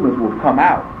those movements will come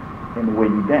out in the way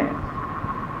you dance.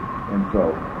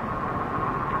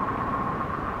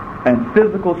 And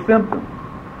physical symptoms.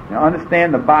 Now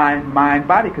understand the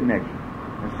mind-body connection.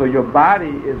 And so your body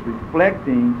is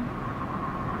reflecting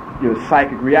your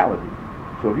psychic reality.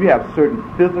 So if you have certain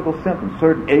physical symptoms,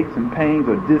 certain aches and pains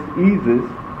or dis-eases,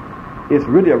 it's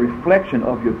really a reflection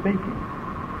of your thinking.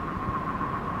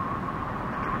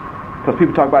 Because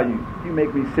people talk about you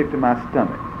make me sick to my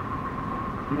stomach.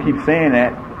 You keep saying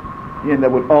that, you end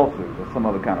up with ulcers or some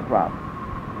other kind of problem.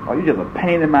 Or you're just a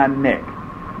pain in my neck.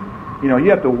 You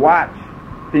have to watch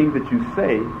things that you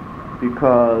say,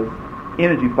 because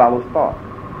energy follows thought.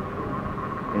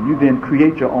 And you then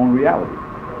create your own reality.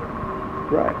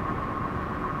 Right.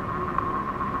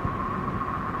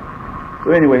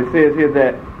 So anyway, it says here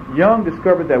that Jung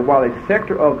discovered that while a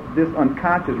sector of this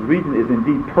unconscious region is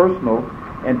indeed personal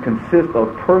and consists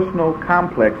of personal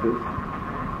complexes,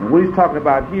 and what he's talking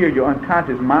about here, your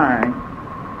unconscious mind,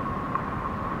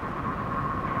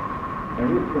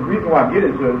 and the reason why I get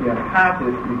into the unconscious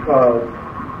is because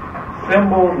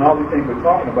symbols and all these things we're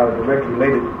talking about are directly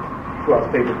related to our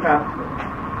state of consciousness.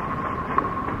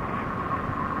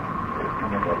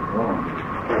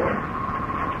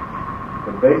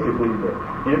 But basically the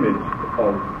image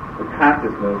of the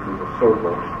consciousness is a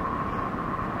circle,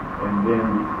 and then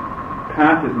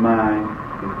conscious mind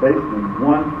is basically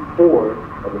 1/4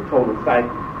 of the total psyche.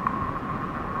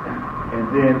 And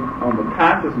then on the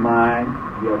conscious mind,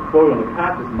 you have floating on the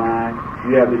conscious mind,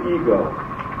 you have the ego.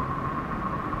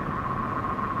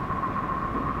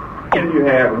 Then you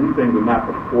have, and these things are not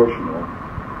proportional,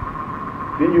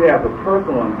 then you have the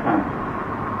personal unconscious.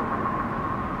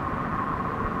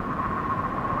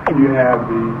 And you have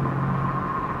the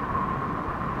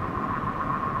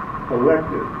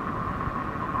collective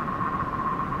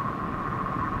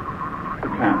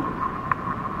conscious.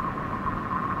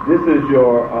 This is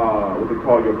your, what they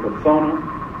call your persona,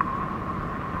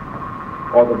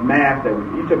 or the mask that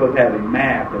each of us has a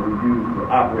mask that we use to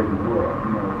operate in the world,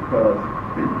 because,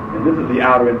 and this is the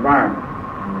outer environment.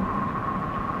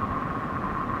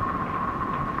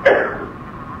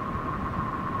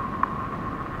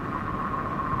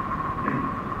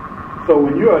 So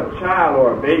when you're a child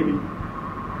or a baby,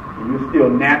 and you're still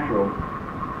natural,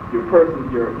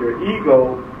 your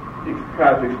ego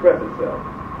tries to express itself.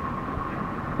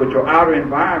 But your outer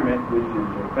environment, which is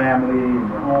your family and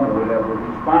your home or whatever,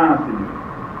 responds to you.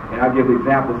 And I'll give the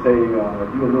example, say you're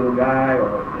a little guy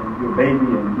or you're a baby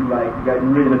and you're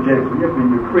really energetic, so you're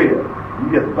in your crib. You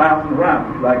just bouncing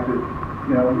around. You like to,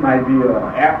 you might be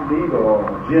an athlete or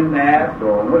a gymnast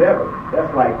or whatever.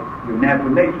 That's like your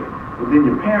natural nature. But then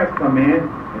your parents come in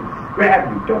and grab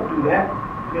you. Don't do that.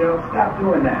 Stop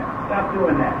doing that. Stop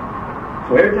doing that.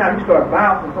 So every time you start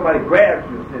bouncing, somebody grabs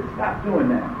you and says, stop doing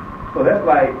that. So that's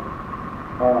like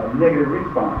negative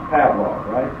response, Pavlov,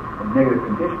 right? A negative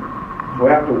conditioning. So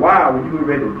after a while, when you get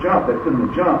ready to jump, that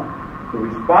couldn't jump, the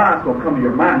response going to come to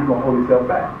your mind, you're going to hold yourself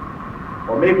back.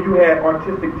 Or maybe you had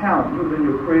artistic talent. You was in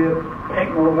your crib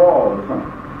painting on the wall or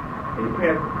something. And your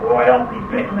parents, boy, don't be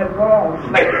painting that wall,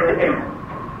 smack your hand.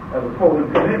 As opposed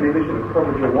to then, maybe they should have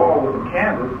covered your wall with some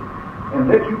canvas and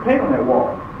let you paint on that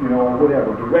wall, or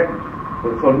whatever, directed you.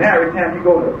 But so now every time you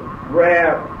go to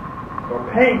grab or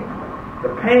paint,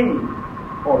 the pain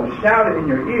or the shouting in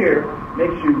your ear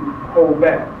makes you hold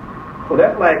back. So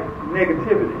that's like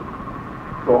negativity.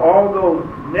 So all those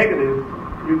negatives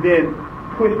you then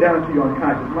push down into your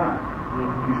unconscious mind.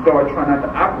 You start trying not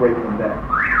to operate from that.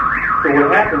 So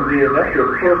what happens is that's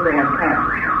your personal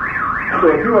unconscious. So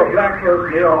if you're a black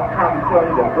person, they all come and tell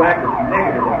you that black is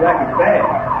negative and black is bad,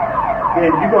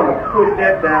 then you're going to push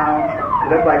that down.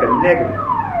 That's like a negative.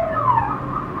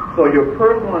 So your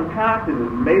personal unconscious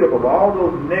is made up of all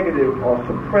those negative or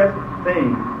suppressed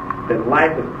things that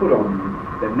life has put on you,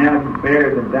 that now you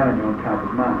bury them down in your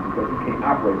unconscious mind because you can't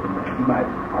operate from that. You might,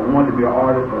 I want to be an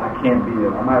artist, but I can't be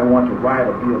it. I might want to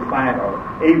write or be a scientist or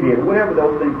aviator, whatever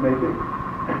those things may be.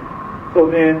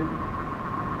 So then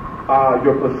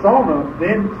your persona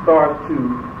then starts to,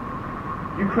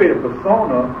 you create a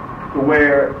persona to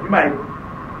where you might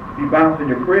be bouncing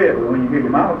your crib, but when you hear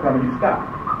your mama coming, you stop.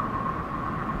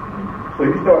 So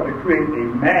you start to create a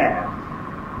mask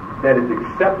that is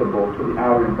acceptable to the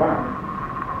outer environment,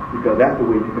 because that's the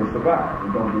way you can survive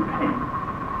and don't do pain.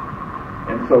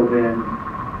 And so then,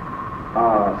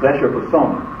 so that's your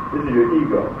persona. This is your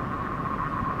ego.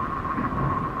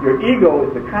 Your ego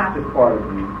is the conscious part of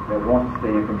you that wants to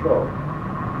stay in control.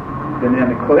 Then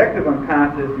in the collective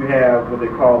unconscious, you have what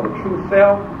they call the true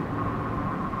self.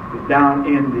 It's down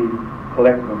in the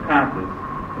collective unconscious.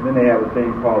 And then they have a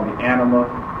thing called the anima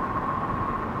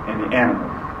and the animus.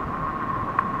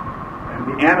 And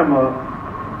the anima,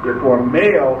 if for a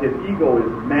male, his ego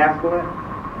is masculine,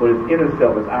 but his inner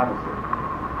self is opposite.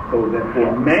 So that for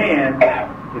a man,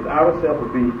 his outer self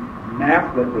would be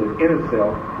masculine, but his inner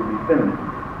self would be feminine.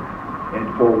 And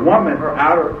for a woman, her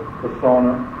outer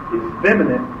persona is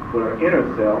feminine, but her inner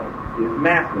self is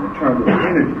masculine in terms of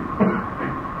energy.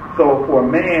 So for a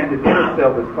man, his inner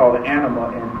self is called the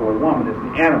anima, and for a woman, it's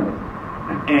the animus.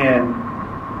 And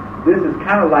this is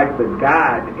kind of like the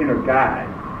guide, the inner guide,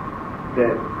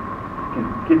 that can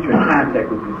get you in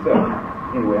contact with yourself.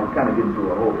 Anyway, I'm kind of getting to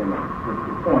a whole thing.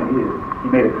 The point is,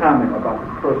 he made a comment about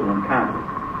this personal unconscious.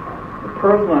 The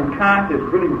personal unconscious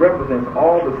really represents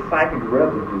all the psychic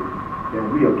residue that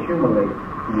we accumulate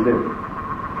through living.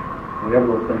 Whatever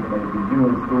those things may be. You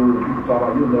in school, and people talk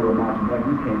about you'll never amount to money,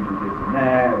 you can't do this and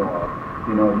that, or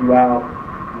you out,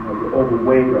 you're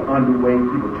overweight or underweight,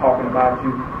 people talking about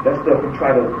you. That stuff you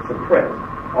try to suppress.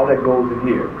 All that goes in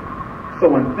here. So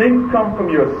when things come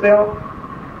from yourself,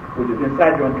 which is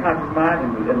inside your unconscious mind,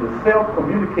 and the self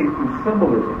communicates through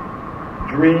symbolism,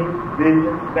 dreams,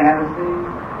 visions, fantasies,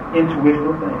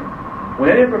 intuitional things.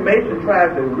 When that information tries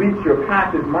to reach your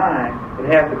conscious mind, it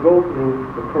has to go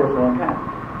through the personal unconscious.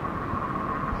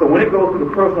 So when it goes through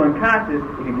the personal unconscious,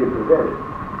 it can get perverted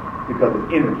because it's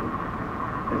energy.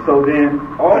 And so then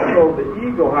also the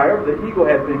ego, however the ego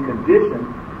has been conditioned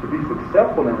to be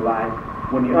successful in life,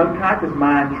 when the unconscious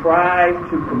mind tries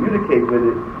to communicate with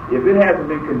it, if it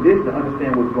hasn't been conditioned to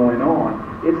understand what's going on,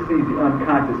 it sees the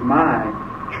unconscious mind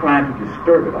trying to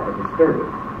disturb it, like a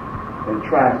disturbance, and it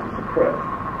tries to suppress.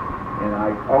 And I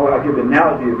give the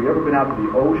analogy, have you ever been out to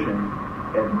the ocean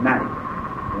at night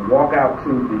and walk out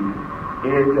to the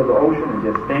edge of the ocean and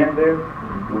just stand there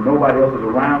when nobody else is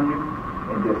around you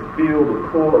and just feel the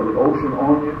pull of the ocean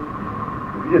on you?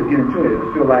 If you just get into it,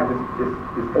 it'll feel like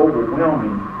this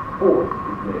overwhelming force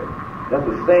is there. That's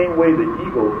the same way the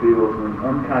ego feels when the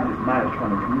unconscious mind is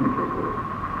trying to communicate with it.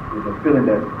 There's a feeling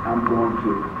that I'm going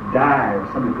to die or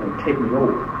something's going to take me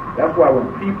over. That's why when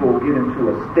people get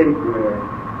into a state where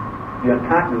the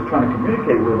unconscious is trying to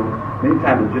communicate with them, many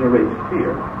times it generates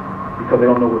fear because they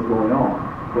don't know what's going on.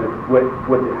 But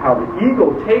how the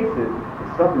ego takes it is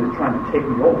something that's trying to take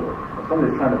me over, or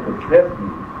something that's trying to possess me,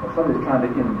 or something that's trying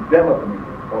to envelop me,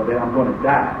 or that I'm going to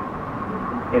die.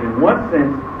 And in one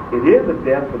sense, it is a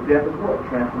death, but death is what?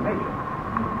 Transformation.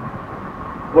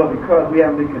 Well, because we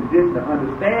haven't been conditioned to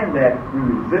understand that, we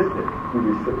resist it,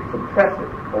 we suppress it,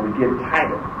 or we get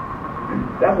tighter.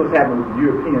 That's what's happening with the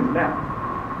Europeans now.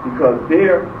 Because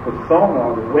their persona,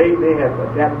 or the way they have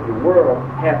adapted to the world,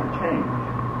 has to change.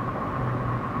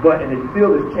 And they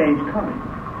feel this change coming.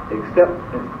 Instead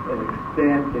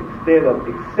of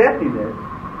accepting it,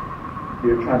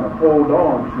 they're trying to hold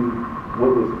on to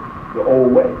what was the old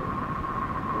way.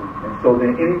 And so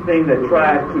then anything that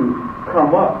tries to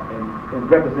come up and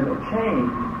represent a change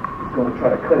is going to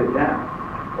try to cut it down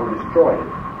or destroy it,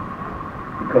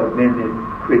 because then it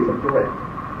creates a threat.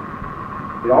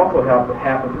 It also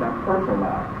happens in our personal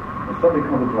lives. When something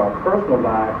comes into our personal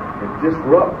life, it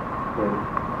disrupts the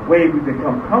way we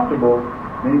become comfortable,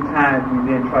 many times we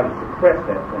then try to suppress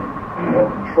that thing, or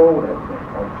control that thing,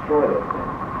 or destroy that thing.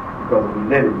 Because if we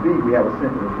let it be, we have a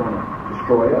sense that it's going to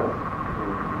destroy us.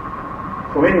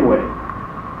 So anyway,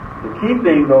 the key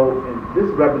thing though, and this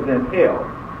represents hell,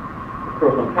 the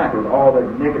personal conscious, all that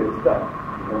negative stuff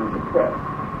is going to suppress.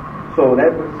 So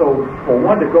for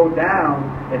one to go down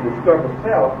and discover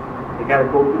self, they got to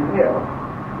go through hell.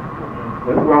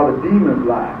 That's where all the demons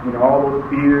lie. You know, all those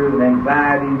fears and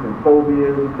anxieties and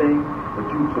phobias and things that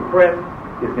you suppress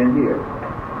is in here.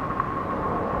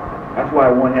 That's why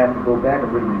one has to go back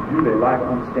and really review their life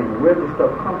and understand where this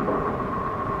stuff comes from.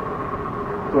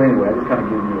 So anyway, I just kind of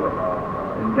give you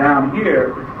and down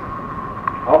here,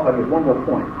 also there's one more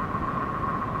point.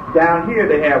 Down here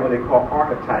they have what they call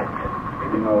archetypes.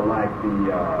 You know, like the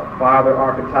father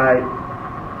archetype,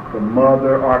 the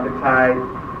mother archetype,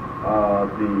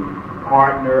 the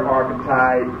partner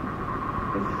archetype,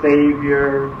 the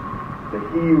savior, the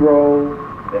hero,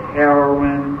 the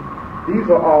heroine. These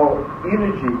are all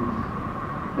energies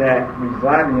that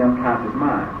reside in the unconscious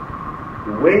mind.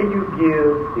 The way you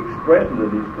give expression to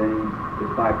these things is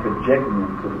by projecting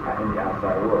them in the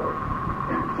outside world.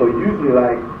 So usually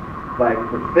like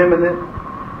the feminine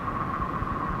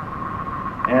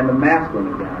and the masculine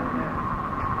are down there.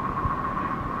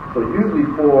 So usually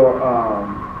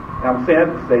I'm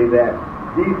saying to say that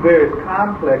these various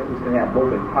complexes can have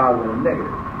both a positive and a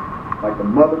negative. Like the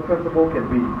mother principle can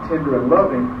be tender and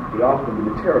loving, but also can be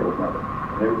the terrible mother.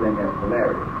 And everything has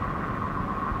polarity.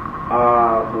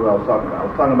 So what I was talking about? I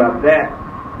was talking about that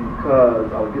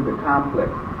because I was giving the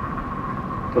complexes.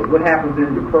 So what happens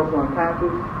in your personal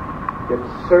unconscious, if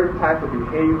certain types of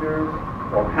behaviors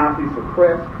are constantly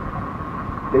suppressed,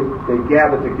 they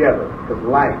gather together. Because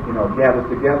light, gathers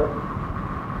together.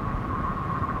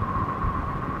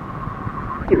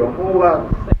 Get a whole lot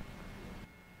of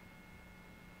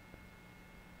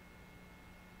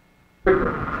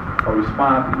quicker or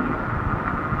respond to you.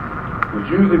 Because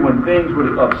usually when things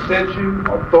really upset you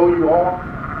or throw you off,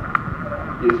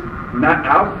 it's not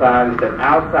outside, it's that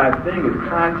outside thing is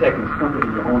contacting something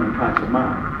in your own unconscious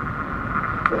mind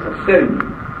that's upsetting you.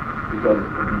 Because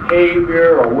the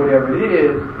behavior or whatever it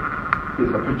is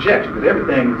a projection, because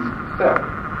everything is self.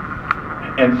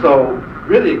 And so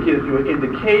really it gives you an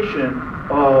indication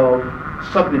of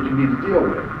something that you need to deal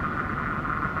with.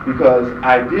 Because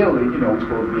ideally, we're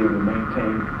supposed to be able to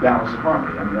maintain balance and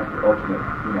harmony. I mean, that's the ultimate,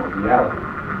 reality.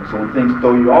 And so when things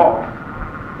throw you off,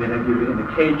 then it gives you an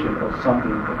indication of something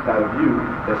inside of you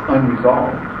that's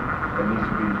unresolved that needs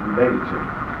to be related to.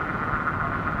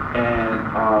 And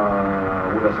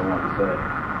what else I want to say?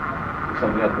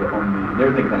 Something else on the, and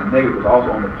everything's not negative, but also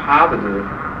on the positive,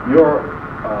 the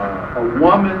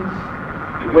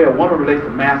way a woman relates to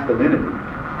masculinity,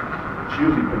 she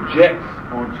usually projects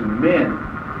onto men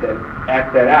that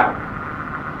act that out.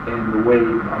 And the way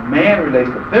a man relates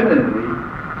to femininity,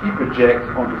 he projects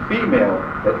onto female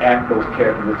that act those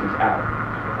characteristics out.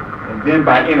 And then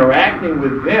by interacting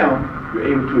with them, you're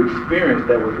able to experience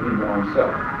that within your own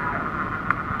self.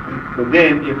 But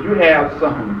then if you have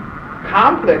some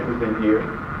complexes in here,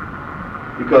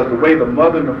 because the way the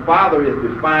mother and the father is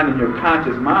defined in your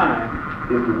conscious mind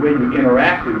is the way you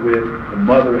interacted with the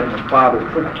mother and the father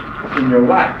in your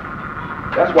life.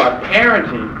 That's why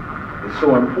parenting is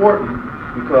so important,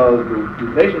 because the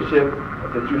relationship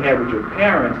that you have with your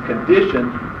parents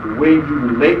conditions the way you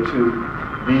relate to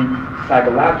these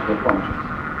psychological functions.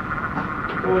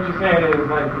 So what you're saying is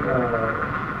like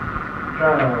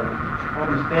trying to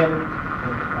understand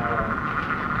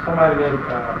somebody that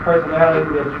personality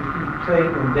that you keep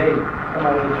saying and dating,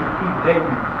 somebody that you keep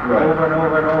dating over and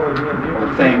over and over again.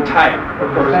 The same type.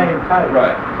 The same type.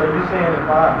 Right. So you're saying if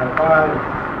I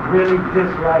really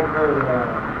dislike her,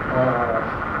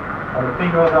 or the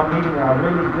females I'm meeting, I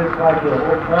really dislike the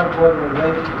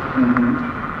organization,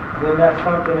 then that's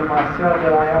something in myself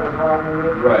that I have a problem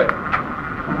with. Right.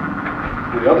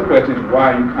 The other question is,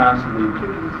 why are you constantly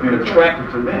being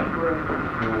attracted to them?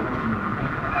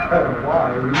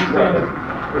 Why? You saying it's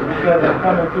because it's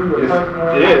coming through your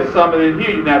personal... It is. Something in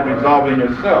here you're not resolving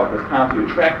yourself that's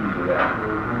constantly attracting you to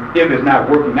that. If it's not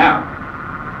working out.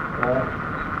 Right.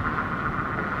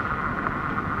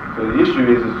 So the issue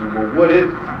is well, what is...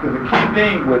 Because the key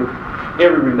thing with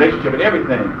every relationship and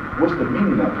everything, what's the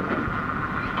meaning of it?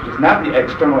 It's not the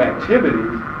external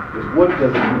activities, it's what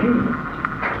does it mean?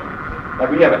 Like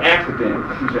we have an accident.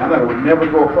 You say, I'm never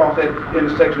go across that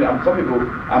intersection. Some people,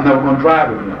 I'm never going to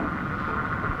drive again.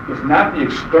 It's not the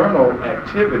external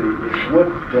activity, it's what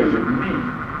does it mean?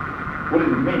 What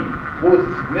does it mean? What is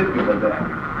the significance of that?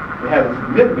 It has a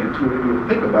significance to it if you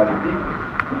think about it deeply.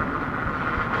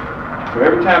 So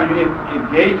every time you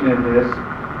engage in this,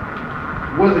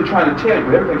 what is it trying to tell you?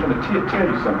 Everything's trying to tell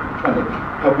you something. It's trying to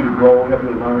help you to grow, help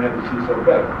you to learn, help you to see yourself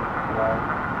better.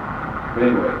 But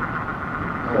anyway,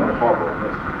 so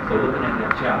looking at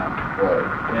that chart, right.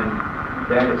 then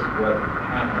that is what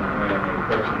happens when a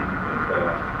person is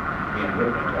being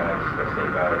hypnotized, let's say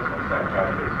by a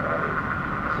psychiatrist or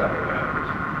a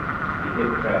psychoanalyst. He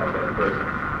hypnotizes that person,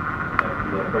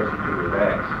 that person to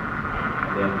relax,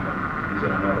 and then he's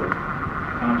in another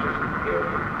conscious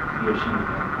area, he or she is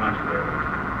in a conscious area,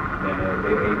 then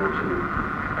they're able to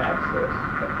access,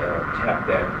 tap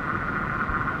that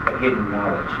hidden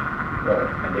knowledge. Right.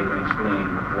 And they can explain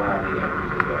why they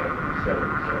actually etc.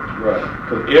 Right.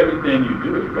 Because everything you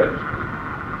do is registered.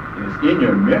 And it's in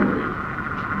your memory.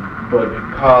 But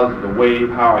because of the way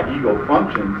how our ego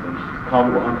functions and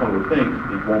comfortable, uncomfortable things,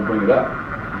 it won't bring it up.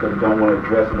 Because it don't want to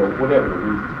address it or whatever the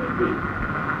reasons may be.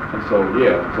 And so,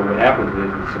 yeah, so what happens is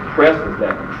it suppresses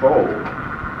that control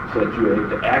so that you're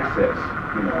able to access,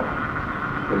 because,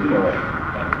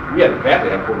 we have to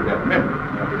have photographic memory.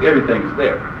 Because everything is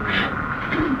there.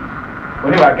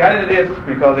 Well, anyway, I got into this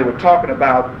because they were talking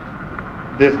about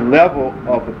this level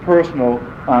of the personal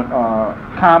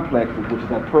complex, which is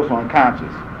that personal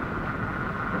unconscious.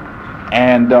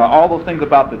 And all those things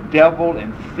about the devil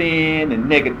and sin and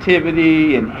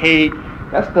negativity and hate,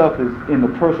 that stuff is in the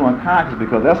personal unconscious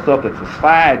because that's stuff that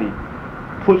society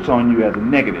puts on you as a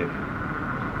negative.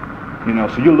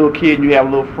 So you're a little kid and you have a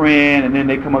little friend, and then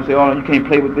they come up and say, oh, you can't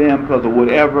play with them because of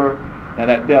whatever. And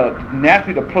that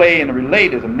naturally to play and to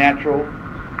relate is a natural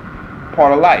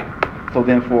part of life. So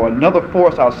then for another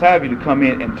force outside of you to come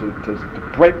in and to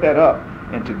break that up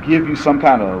and to give you some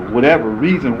kind of whatever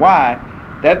reason why,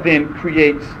 that then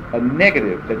creates a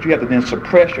negative that you have to then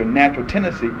suppress your natural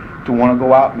tendency to want to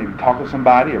go out and maybe talk to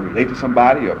somebody or relate to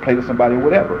somebody or play to somebody or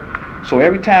whatever. So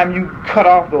every time you cut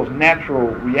off those natural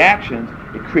reactions,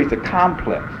 it creates a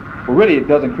complex. Well, really, it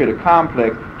doesn't create a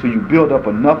complex till you build up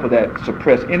enough of that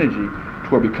suppressed energy to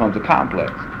where it becomes a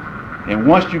complex. And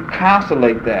once you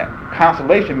constellate that,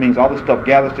 constellation means all this stuff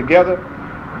gathers together,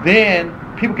 then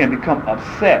people can become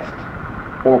obsessed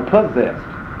or possessed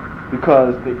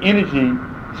because the energy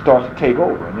starts to take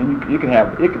over. And then you can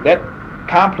have, that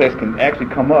complex can actually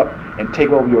come up and take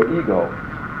over your ego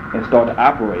and start to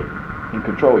operate and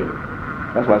control you.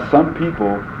 That's why some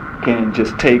people can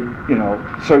just take,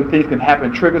 certain things can happen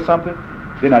and trigger something,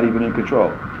 they're not even in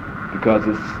control. Because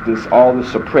all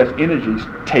this suppressed energy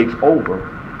takes over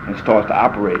and starts to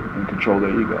operate and control their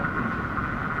ego.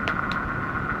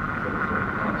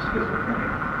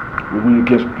 When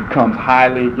it becomes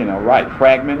highly,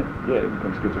 fragmented, it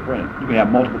becomes schizophrenic. You can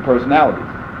have multiple personalities.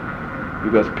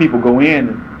 Because people go in,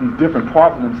 and these different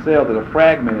parts of themselves that are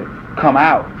fragmented come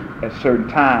out at certain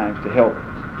times to help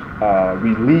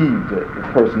relieve the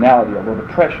personality or the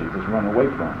pressures it's running away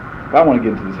from. But I want to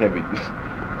get into this heavy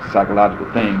psychological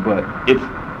thing, but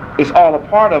it's all a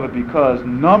part of it because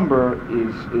number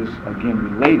is again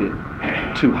related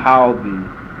to how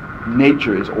the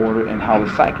nature is ordered and how the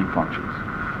psyche functions.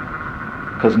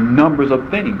 Because numbers of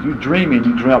things, you dream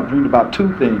about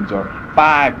 2 things or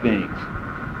 5 things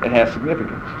that has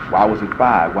significance. Why was it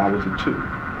 5? Why was it 2?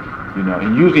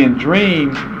 And usually in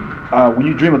dreams, when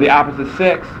you dream of the opposite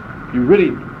sex, you're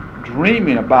really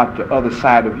dreaming about the other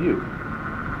side of you,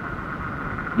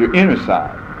 your inner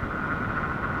side.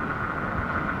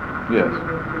 Yes.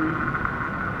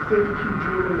 Say you keep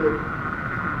dreaming that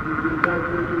you're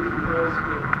graduating from high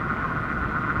school.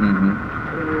 Mm-hmm.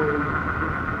 And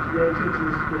your intention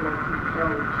is to go back to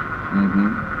college. Mm-hmm.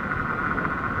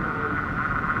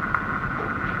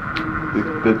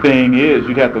 The thing is,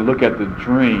 you'd have to look at the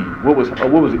dream. What was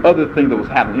the other thing that was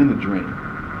happening in the dream?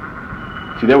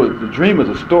 See, the dream is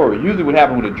a story. Usually what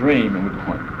happens with a dream, and we're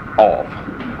going off.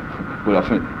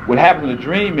 What happens in a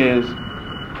dream is,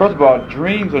 first of all,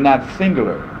 dreams are not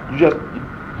singular.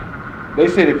 They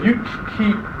said if you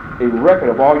keep a record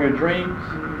of all your dreams,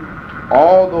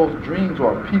 all those dreams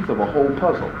are a piece of a whole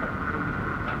puzzle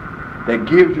that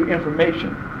gives you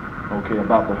information,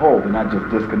 about the whole. They're not just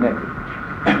disconnected.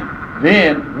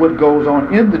 Then what goes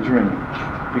on in the dream,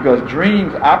 because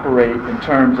dreams operate in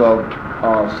terms of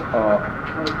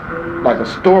like a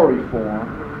story form,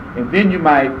 and then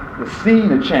the scene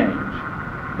will change.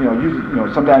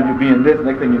 Usually, sometimes you'll be in this,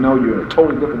 next thing you know, you're in a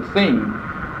totally different scene,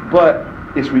 but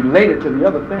it's related to the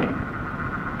other thing.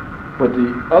 But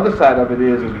the other side of it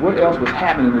is what else was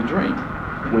happening in the dream?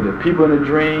 Were there people in the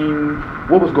dream?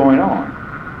 What was going on?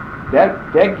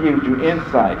 That gives you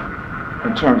insight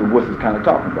in terms of what it's kind of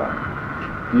talking about.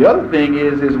 The other thing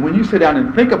is when you sit down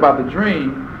and think about the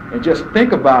dream and just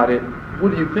think about it,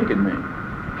 what do you think it means?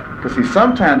 Because see,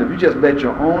 sometimes if you just let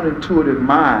your own intuitive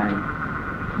mind,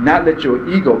 not let your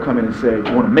ego come in and say, you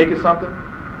want to make it something?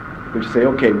 But you say,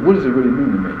 okay, what does it really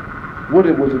mean to me? What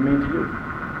does it mean to you? It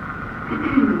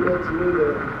meant to me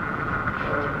that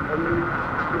I need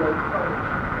to be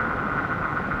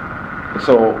like,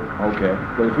 So, okay.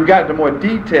 But if we got into more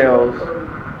details,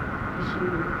 pursue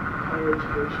higher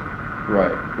education.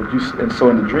 right. But and so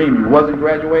in the dream, you wasn't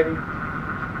graduating?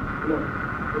 No,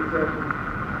 exactly.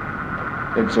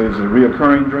 And so it's a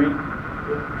reoccurring dream?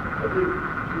 Yeah, I think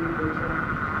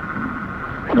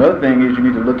Another thing is you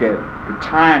need to look at the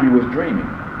time you was dreaming.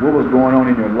 What was going on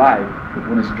in your life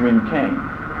when this dream came?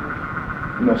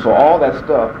 You know, so all that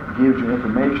stuff gives you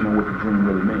information on what the dream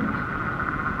really means.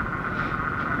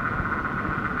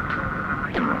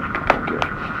 Okay.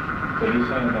 So you're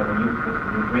saying that when you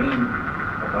dream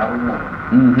about a woman,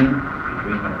 Mm-hmm. you're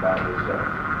dreaming about yourself.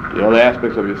 The other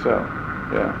aspects of yourself.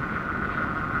 Yeah.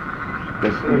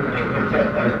 That's What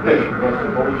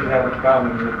would you have a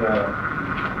problem with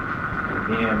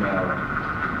being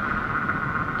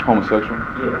homosexual.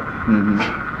 yeah. Mm-hmm.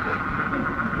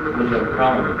 Would you have a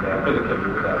problem with that? Because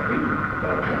without dreaming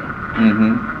about it,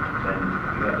 Mm-hmm. then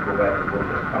you have to go back and work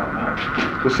that problem out.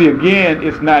 But see, again,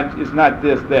 it's not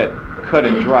this that cut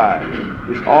and dry.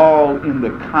 It's all in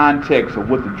the context of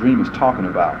what the dream is talking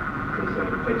about. Okay, so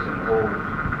you're fixing the whole.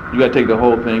 You got to take the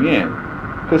whole thing in.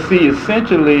 Because see,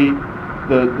 essentially,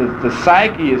 the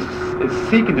psyche is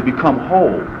seeking to become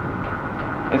whole.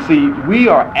 And see, we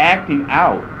are acting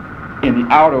out in the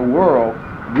outer world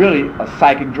really a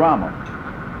psychic drama.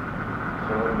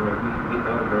 So in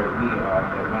other words, we are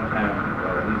at one time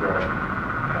we were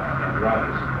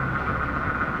androgynous.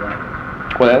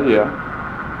 Well, yeah.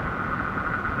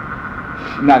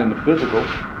 Not in the physical.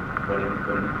 But in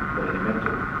the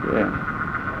mental Yeah.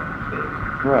 state.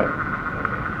 Right.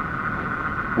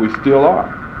 We still are.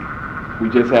 We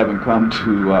just haven't come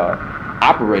to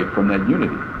operate from that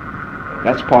unity.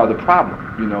 That's part of the problem,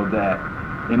 you know, that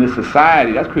in this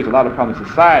society, that creates a lot of problems in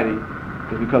society,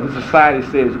 is because this society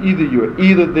says either you're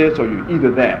either this or you're either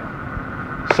that.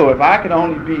 So if I can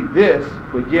only be this,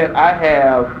 but yet I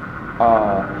have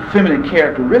feminine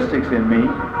characteristics in me,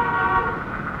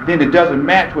 then it doesn't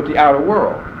match with the outer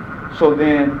world. So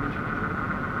then,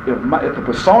 if the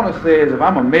persona says, if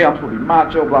I'm a male, I'm supposed to be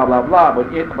macho, blah, blah, blah, but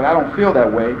I don't feel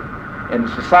that way, and the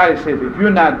society says, if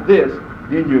you're not this,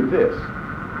 then you're this,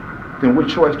 then what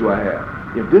choice do I have?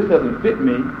 If this doesn't fit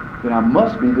me, then I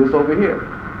must be this over here.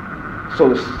 So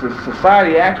the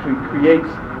society actually creates,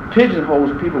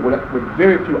 pigeonholes people with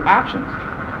very few options.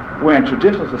 Where in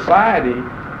traditional society,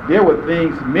 there were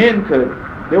things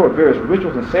there were various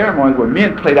rituals and ceremonies where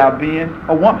men played out being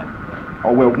a woman,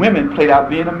 or where women played out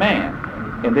being a man,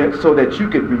 and so that you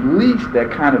could release that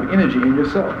kind of energy in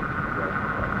yourself.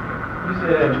 You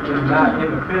said it's not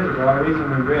in the physical. I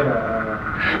recently read a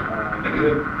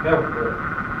good health book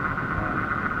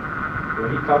where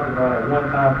he talked about at one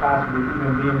time possibly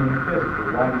even being in the physical.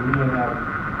 Why do men have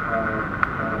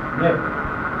nipples?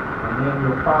 And then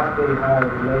your prostate, how it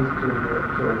relates to a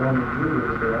woman's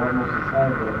uterus, they're almost the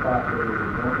same, but a prostate is a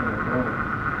woman.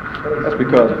 That's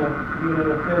because even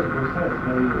in a physical sense,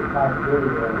 maybe the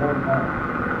possibility at one time.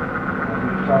 And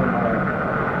you're talking about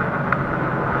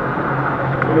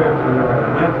spiritual or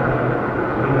mental,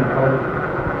 being both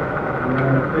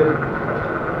in the physical.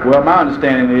 Well, my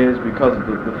understanding is because of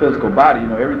the physical body, you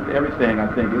know, everything, I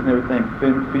think, isn't everything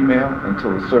female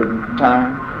until a certain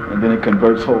time, and then it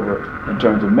converts over in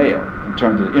terms of male, in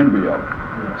terms of embryo.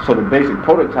 So the basic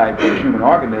prototype of the human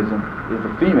organism is the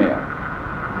female.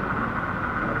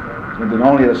 And then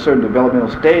only at a certain developmental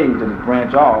stage does it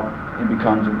branch off and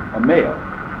becomes a male.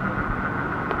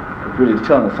 It really is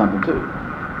telling us something too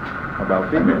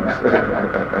about females.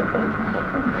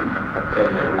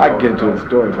 I can get into a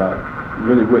story about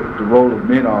really what the role of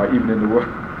men are even in the world.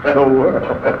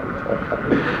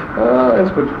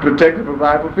 It's protective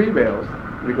provide for females,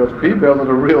 because females are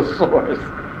the real source.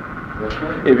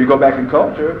 If you go back in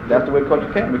culture, that's the way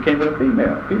culture came. It came with a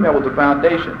female. Female was the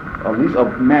foundation, or at least a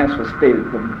manifested.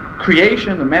 The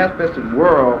creation, the manifested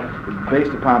world is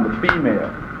based upon the female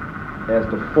as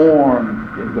the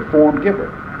form giver.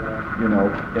 You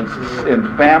know,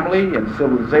 in family and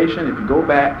civilization, if you go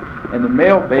back, and the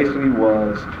male basically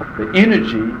was the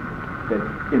energy that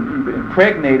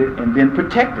impregnated and then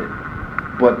protected.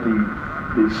 But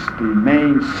the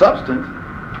main substance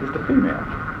is the female.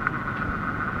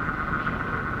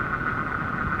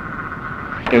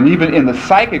 And even in the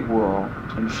psychic world,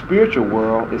 in the spiritual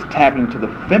world, it's tapping into the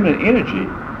feminine energy,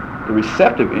 the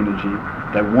receptive energy,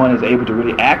 that one is able to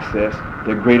really access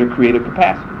their greater creative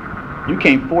capacity. You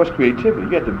can't force creativity.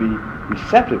 You have to be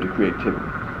receptive to creativity.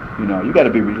 You know, you got to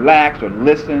be relaxed or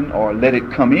listen or let it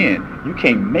come in. You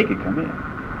can't make it come in.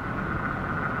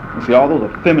 You see, all those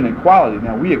are feminine qualities.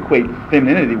 Now, we equate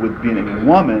femininity with being a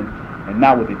woman and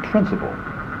not with a principle,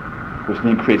 which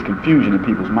then creates confusion in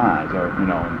people's minds, or, you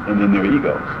know, and in their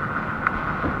egos.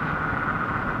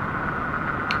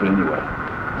 But anyway,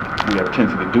 we have a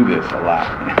tendency to do this a lot.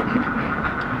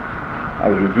 I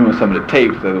was reviewing some of the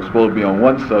tapes that were supposed to be on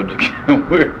one subject, and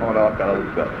we're on all kind of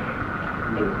other stuff.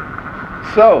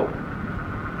 So,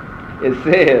 it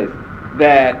says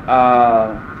that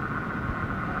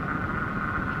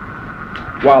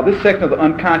while this section of the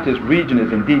unconscious region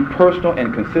is indeed personal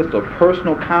and consists of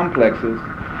personal complexes,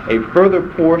 a further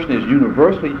portion is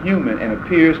universally human and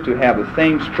appears to have the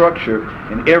same structure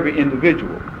in every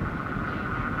individual.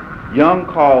 Jung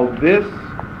called this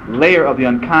layer of the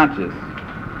unconscious,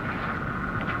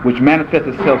 which manifests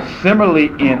itself similarly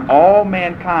in all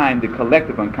mankind, the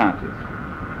collective unconscious.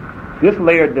 This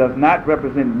layer does not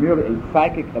represent merely a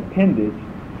psychic appendage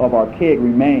of archaic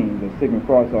remains, as Sigmund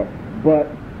Freud saw, but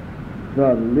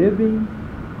the living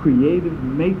creative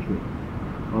matrix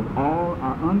of all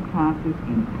our unconscious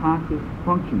and conscious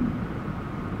functioning,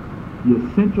 the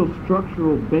essential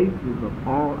structural basis of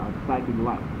all our psychic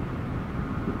life.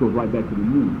 This goes right back to the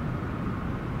moon.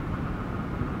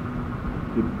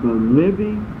 The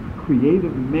living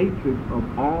creative matrix of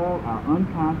all our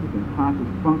unconscious and conscious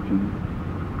functions,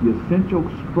 the essential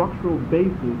structural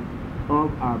basis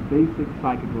of our basic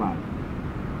psychic life.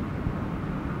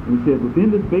 And it says,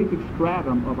 within this basic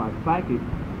stratum of our psyche,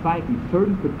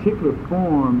 certain particular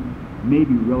forms may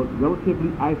be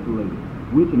relatively isolated,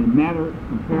 which in a manner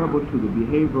comparable to the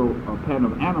behavioral pattern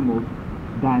of animals,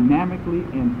 dynamically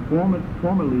and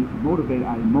formally motivate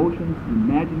our emotions,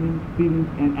 imaginings, feelings,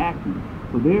 and actions.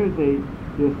 So there's a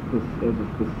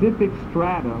specific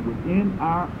strata within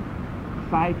our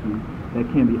psyche that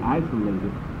can be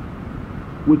isolated,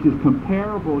 which is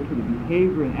comparable to the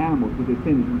behavior in animals, which they're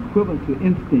saying is equivalent to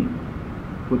instinct,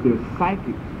 but they're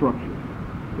psychic structures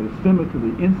that are similar to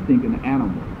the instinct in the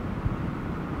animal,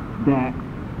 that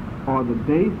are the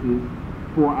basis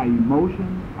for our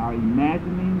emotions, our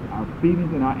imaginings, our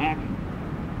feelings, and our actions.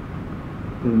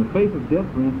 So in the face of death,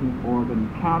 for instance, or of an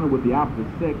encounter with the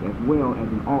opposite sex, as well as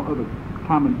in all other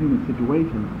common human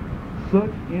situations,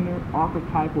 such inner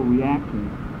archetypal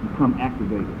reactions become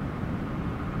activated.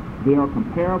 They are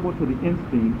comparable to the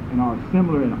instincts and are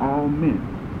similar in all men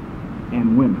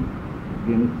and women.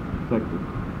 Again, it's sexist,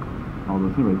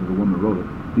 although similar to the woman wrote it.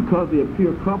 Because they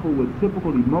appear coupled with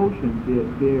typical emotions,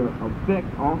 their effect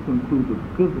also includes the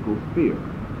physical sphere.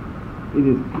 It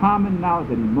is common knowledge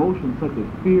that emotions such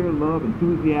as fear, love,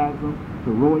 enthusiasm,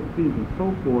 heroic feelings, and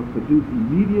so forth produce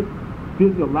immediate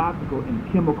physiological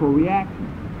and chemical reactions,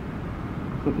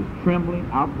 such as trembling,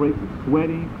 outbreaks of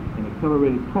sweating, and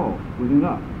accelerated pulse within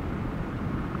us.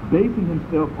 Basing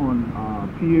himself on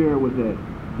Pierre was at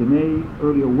Gené's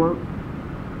earlier work,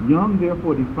 Jung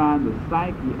therefore defined the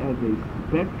psyche as a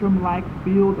spectrum-like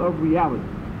field of reality,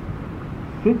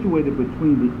 situated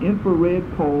between the infrared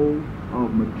pole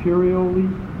of materially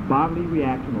bodily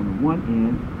reaction on the one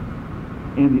end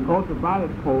and the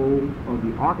ultraviolet pole of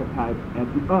the archetype at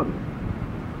the other.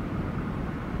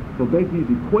 So basically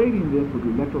he's equating this with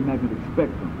the electromagnetic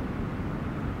spectrum.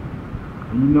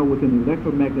 And you know, within the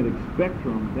electromagnetic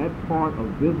spectrum, that part of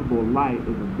visible light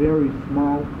is a very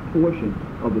small portion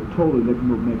of the total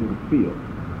electromagnetic field,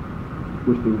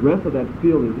 which the rest of that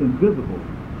field is invisible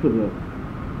to the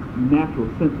natural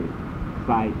senses,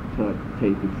 sight, touch,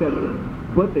 taste, etc.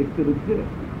 But they still exist.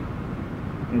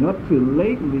 And up to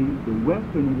lately, the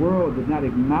Western world does not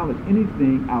acknowledge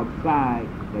anything outside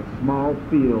that small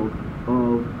field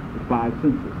of the five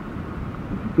senses.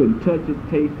 If you couldn't touch it,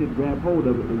 taste it, grab hold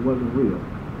of it, it wasn't real.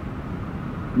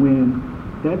 When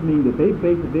that means that they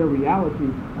base their reality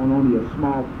on only a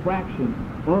small fraction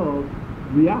of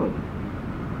reality.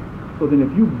 So then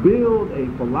if you build a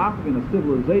philosophy and a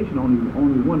civilization on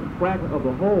only one fragment of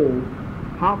the whole,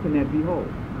 how can that be whole?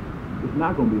 It's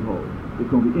not going to be whole. It's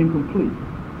going to be incomplete.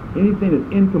 Anything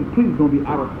that's incomplete is going to be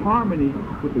out of harmony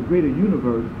with the greater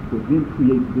universe, which then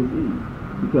creates dis-ease.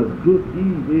 Because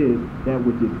dis-ease is that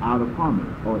which is out of harmony,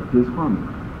 or disharmony.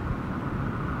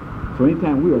 So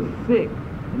anytime we are sick,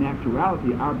 in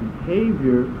actuality, our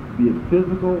behavior, be it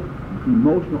physical,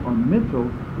 emotional, or mental,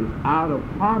 is out of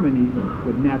harmony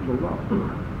with natural law.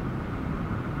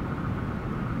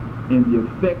 And the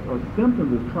effects or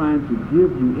symptoms is trying to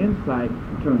give you insight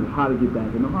in terms of how to get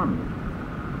back into harmony.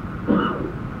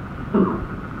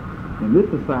 And this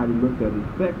society looks at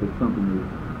effect as something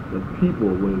that people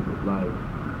would like.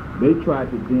 They try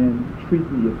to then treat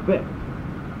the effect.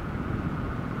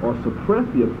 or suppress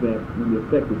the effect when the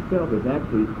effect itself is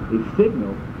actually a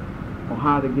signal on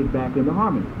how to get back into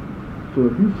harmony. So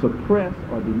if you suppress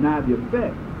or deny the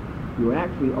effect, you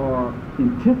actually are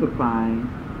intensifying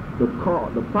the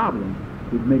problem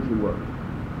that makes it work.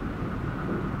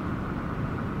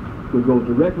 So it goes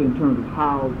directly in terms of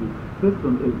how the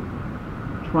system is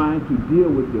trying to deal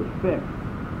with the effects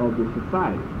of the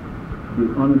society, be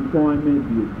it unemployment,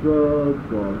 be it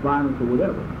drugs or violence or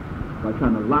whatever, by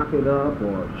trying to lock it up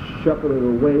or shuffle it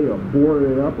away or board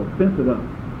it up or fence it up.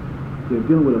 They're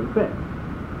dealing with effects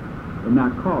and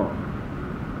not cause.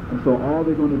 And so all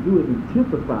they're going to do is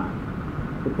intensify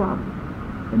the problem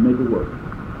and make it work.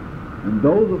 And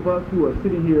those of us who are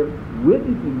sitting here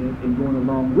witnessing this and going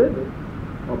along with it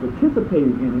are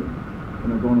participating in it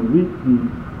and are going to reap the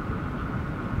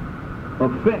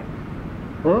effect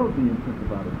of the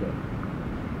intensified effect.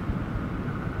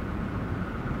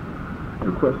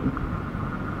 Any questions?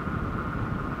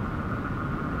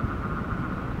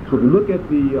 So if you look at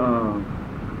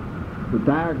the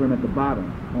diagram at the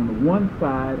bottom, on the one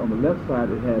side, on the left side,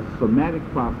 it has somatic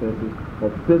processes or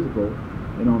physical,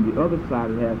 and on the other side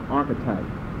it has archetypes.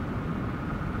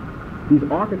 These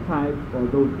archetypes are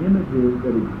those images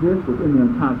that exist within the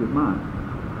unconscious mind.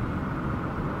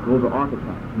 Those are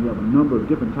archetypes. We have a number of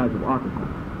different types of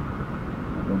archetypes.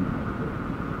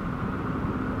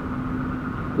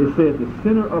 It says the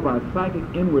center of our psychic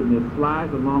inwardness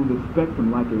slides along the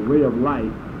spectrum like a ray of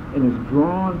light and is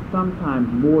drawn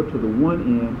sometimes more to the one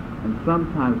end and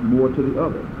sometimes more to the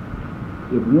other.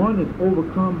 If one is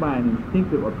overcome by an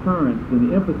instinctive occurrence, then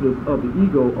the emphasis of the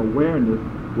ego awareness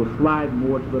will slide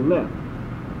more to the left.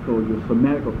 So your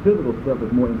somatic or physical stuff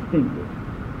is more instinctive.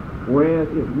 Whereas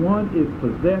if one is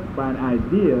possessed by an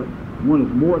idea, one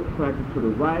is more attracted to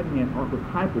the right-hand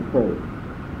archetypal pole.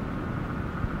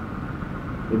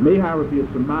 It may, however, be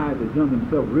surmised that Jung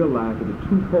himself realized that the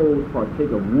two poles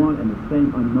partake of one and the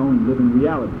same unknown living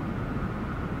reality.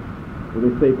 So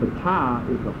they say Ptah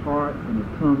is the heart and the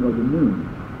tongue of the moon,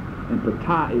 and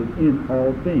Ptah is in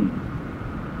all things.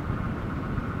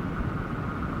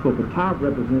 So Ptah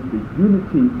represents the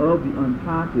unity of the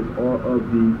unconscious or of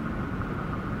the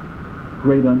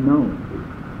great unknown.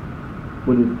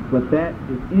 But that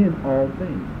is in all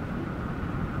things.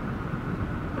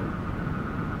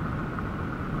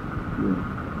 Yeah.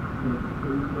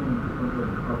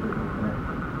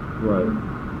 Right.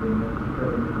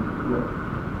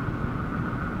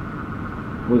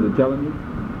 What is it telling you?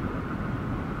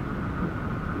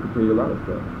 It'll tell you a lot of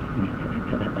stuff.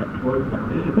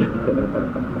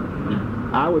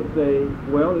 I would say,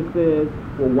 well, it says,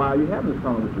 well, why are you having this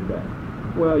problem with your back?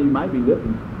 Well, you might be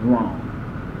listening wrong,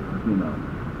 you know.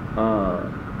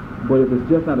 But if it's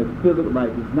just not a physical,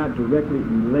 like it's not directly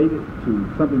related to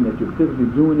something that you're physically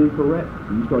doing incorrect,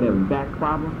 and you start having back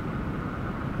problems,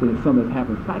 then it's something that's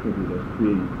happened psychically that's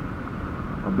creating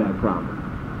a back problem.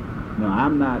 Now,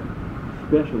 I'm not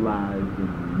specialized in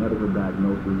medical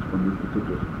diagnosis from this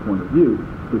particular point of view,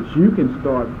 but you can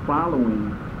start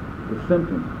following the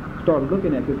symptoms. Start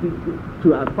looking at this.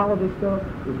 To follow this stuff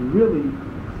is really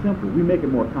simple. We make it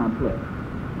more complex.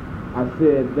 I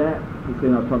said that, I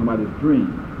was talking about his dream.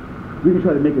 We can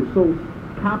try to make it so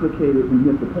complicated we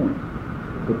miss the point.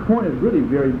 The point is really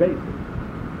very basic.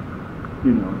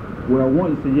 You know, well,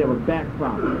 one is you have a back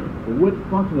problem. Well, what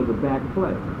function does the back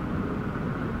play?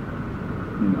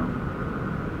 You know.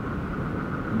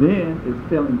 Then it's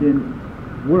telling, then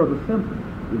what are the symptoms?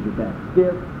 Is your back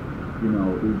stiff? You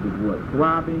know, is it what,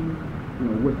 throbbing? You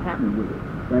know, what's happening with it?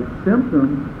 That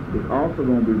symptom is also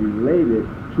going to be related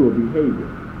to a behavior.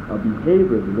 A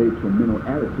behavior is related to a mental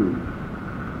attitude.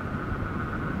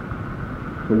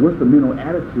 So what's the mental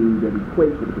attitude that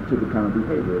equates with a particular kind of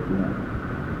behavior if you have it?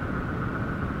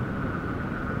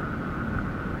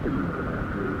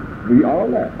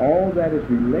 All that is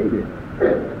related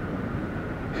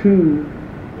to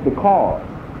the cause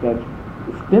that's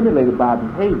stimulated by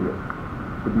behavior.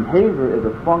 The behavior is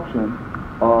a function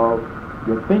of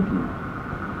your thinking,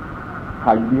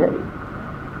 how you behave.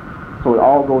 So it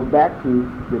all goes back to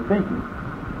your thinking.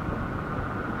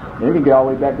 And it can get all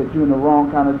the way back that you're in the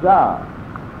wrong kind of job,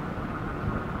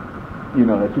 you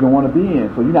know, that you don't want to be in.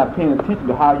 So you're not paying attention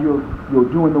to how you're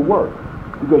doing the work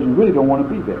because you really don't want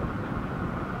to be there.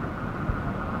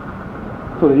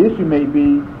 So the issue may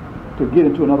be to get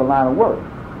into another line of work,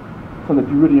 something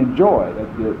that you really enjoy,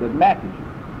 that matches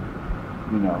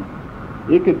you. You know,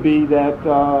 it could be that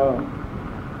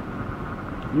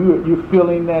you're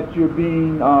feeling that you're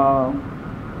being, well,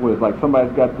 it's like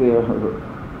somebody's got their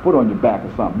foot on your back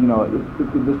or something. You know, it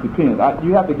just depends.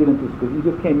 You have to get into, you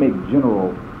just can't make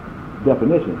general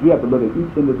definitions. You have to look at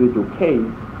each individual case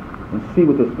and see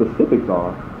what the specifics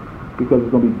are because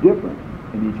it's going to be different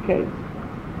in each case.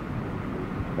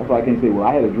 That's why I can't say, well,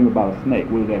 I had a dream about a snake.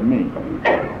 What does that mean?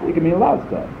 It can mean a lot of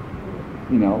stuff,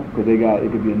 because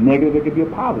it could be a negative, it could be a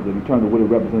positive in terms of what it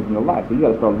represents in your life. So you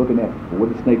got to start looking at, well, what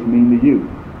do snakes mean to you?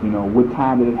 What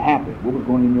time did it happen? What was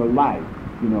going on in your life?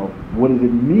 What does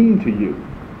it mean to you?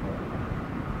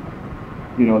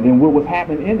 Then what was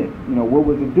happening in it? What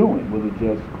was it doing? Was it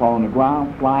just crawling on the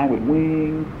ground, flying with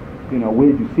wings?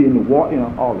 Where did you see it in the water?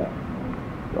 All that.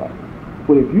 Right.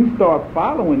 But if you start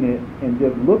following it and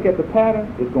just look at the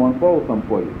pattern, it's going to unfold something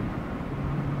for you.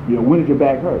 When did your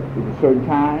back hurt? Is it a certain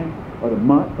time, or the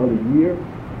month, or the year?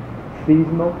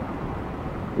 Seasonal?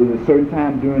 Is it a certain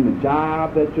time during the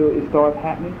job that it starts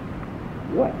happening?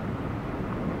 What?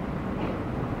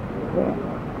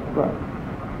 Right.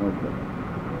 Okay.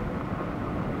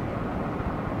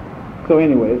 So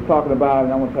anyway, it's talking about,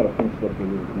 and I want to try to finish up with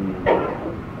this.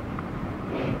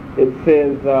 It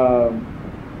says,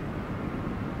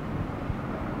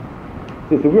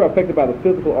 if we are affected by the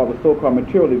physical or the so-called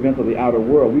material events of the outer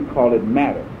world, we call it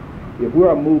matter. If we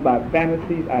are moved by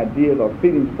fantasies, ideas, or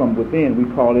feelings from within, we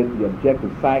call it the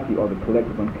objective psyche or the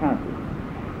collective unconscious.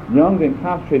 Jung then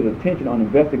concentrated attention on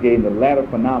investigating the latter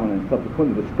phenomena and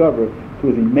subsequently discovered to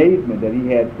his amazement that he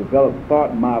had developed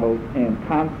thought models and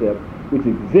concepts which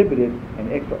exhibited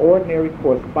an extraordinary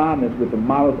correspondence with the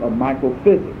models of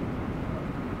microphysics.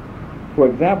 For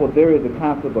example, there is the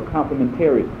concept of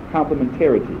complementarity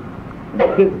in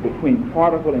physics between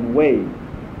particle and wave,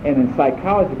 and in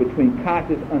psychology between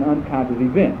conscious and unconscious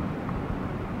events.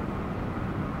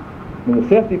 The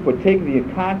necessity for taking the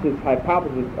unconscious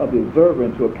hypothesis of the observer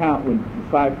into account when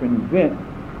deciphering events,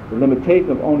 the limitation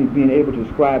of only being able to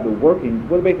describe the workings,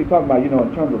 what they're basically talking about, in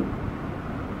terms of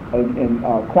in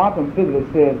quantum physics,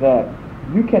 it says that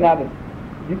you cannot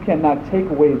take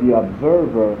away the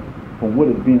observer from what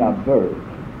is being observed,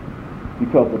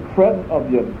 because the presence of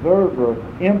the observer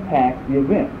impacts the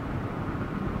event,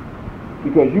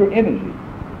 because you're energy.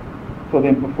 So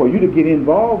then for you to get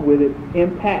involved with it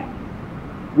impacts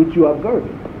what you're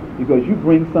observing, because you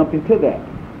bring something to that.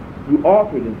 You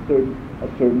alter it in a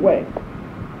certain way.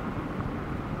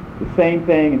 The same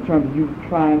thing in terms of you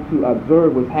trying to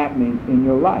observe what's happening in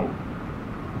your life.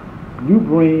 You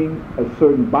bring a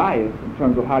certain bias in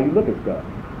terms of how you look at stuff.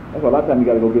 That's why a lot of times you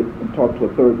got to go get and talk to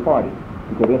a third party,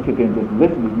 because they'll sit there and just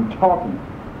listen to you talking.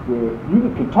 Where you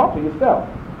can talk to yourself,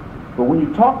 but when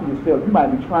you talk to yourself, you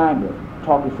might be trying to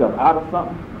talk yourself out of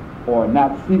something or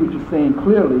not see what you're saying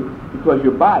clearly because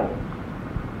you're biased.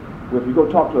 Where if you go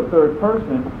talk to a third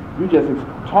person, you're just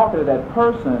talking to that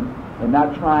person and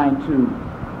not trying to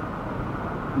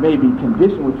maybe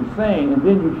condition what you're saying, and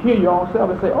then you hear your own self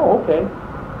and say, oh, okay,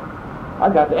 I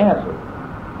got the answer.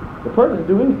 The person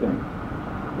didn't do anything.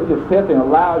 They just sat there and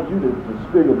allowed you to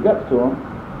spill your guts to them,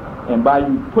 and by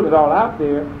you put it all out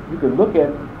there, you can look at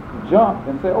the junk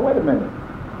and say, oh, wait a minute,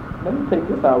 let me take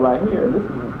this out right here, and this is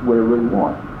what I really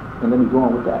want, and let me go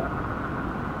on with that.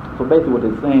 So basically what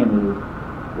they're saying is,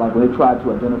 like when they try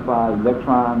to identify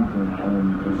electrons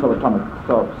and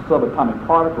subatomic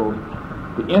particles,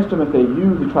 the instrument they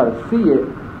use to try to see it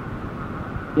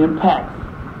impacts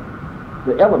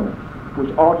the elements,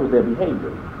 which alters their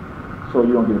behavior. So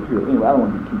you don't get a pure. Anyway, I don't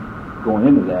want to keep going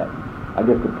into that. I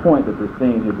guess the point that they're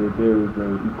saying is that there is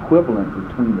an equivalence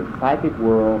between the psychic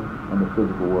world and the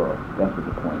physical world. That's what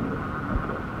the point is.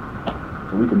 Okay.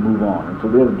 So we can move on. And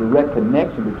so there's a direct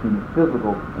connection between the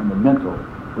physical and the mental,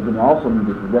 but then it also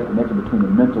means there's a direct connection between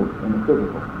the mental and the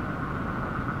physical.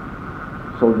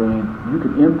 So then you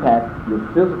can impact your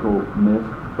physicalness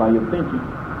by your thinking.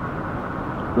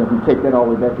 Then if we take that all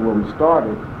the way back to where we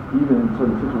started, even in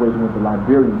certain situations with the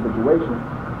Liberian situation,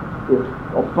 it's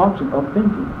a function of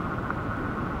thinking.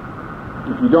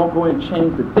 If you don't go in and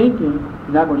change the thinking,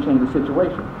 you're not going to change the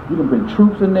situation. You can bring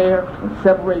troops in there and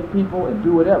separate people and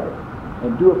do whatever,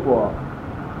 and do it for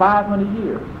 500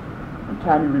 years. By the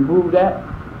time you remove that,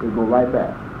 it'll go right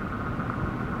back.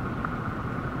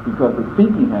 Because the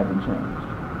thinking hasn't changed.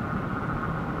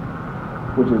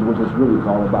 Which is really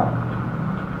all about.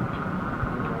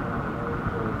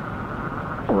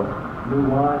 New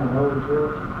wine and old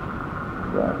juice.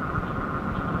 Right.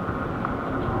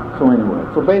 So anyway,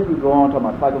 so basically go on talking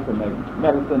about psychosomatic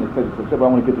medicine, etc. I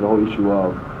want to get to the whole issue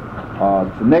of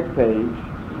the next page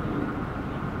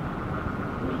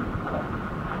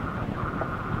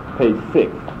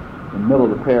 6, in the middle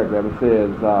of the paragraph. It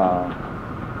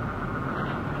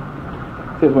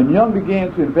says when Jung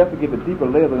began to investigate the deeper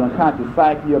layers of the unconscious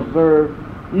psyche, he observed,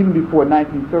 even before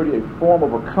 1930, a form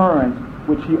of occurrence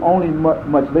which he only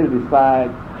much later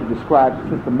decided to describe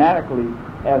systematically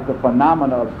as the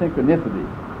phenomena of synchronicity.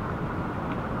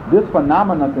 This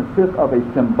phenomenon consists of a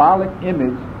symbolic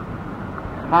image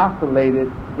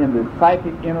constellated in the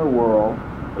psychic inner world,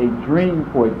 a dream,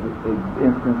 for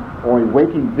instance, or a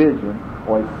waking vision,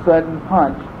 or a sudden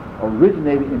hunch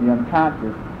originating in the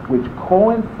unconscious, which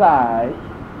coincides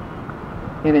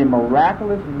in a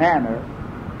miraculous manner,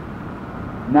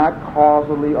 not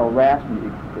causally or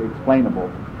rationally explainable,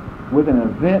 with an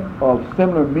event of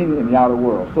similar meaning in the outer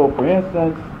world. So, for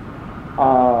instance,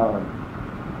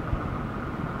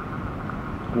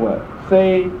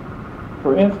 say,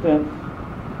 for instance,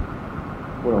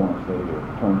 what do I want to say here in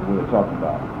terms of what we're talking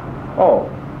about? Oh,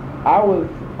 I was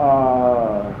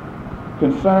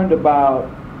concerned about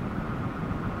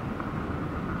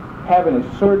having a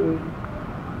certain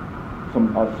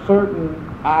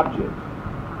object.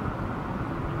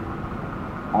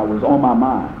 I was on my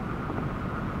mind,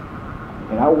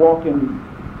 and I walk in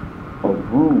a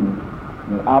room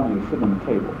and an object is sitting on the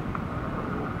table.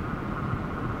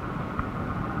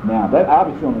 Now, that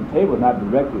object on the table is not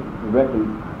directly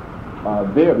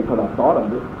there because I thought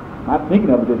of it. Not thinking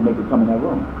of it didn't make it come in that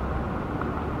room.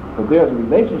 But there's a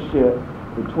relationship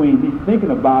between me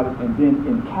thinking about it and then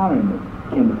encountering it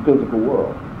in the physical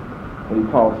world that he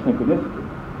calls synchronicity.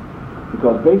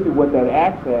 Because basically what that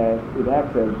acts as, it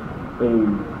acts as a,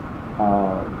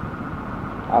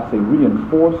 I'll say,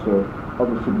 reinforcer of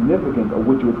the significance of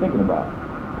what you were thinking about.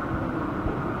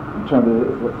 In terms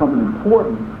of it's something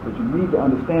important that you need to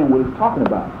understand what it's talking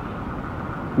about.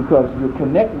 Because you're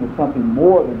connecting to something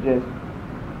more than just,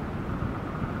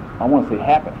 I want to say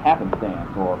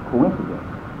happenstance or coincidence.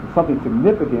 It's something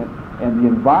significant, and the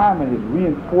environment is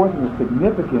reinforcing the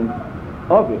significance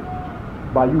of it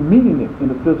by you meeting it in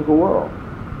the physical world.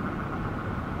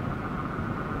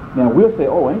 Now we'll say,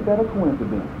 oh, ain't that a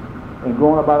coincidence? And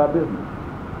going about our business.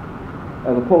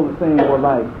 As opposed to saying, well,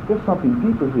 like, there's something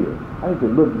deeper here. I need to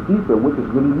look deeper at what this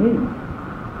really means.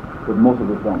 But most of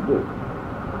us don't do.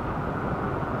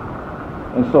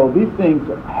 And so these things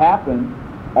happen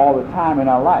all the time in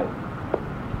our life.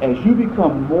 As you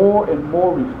become more and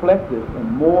more reflective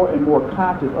and more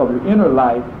conscious of your inner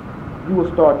life, you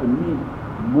will start to meet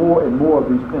more and more of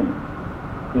these things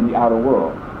in the outer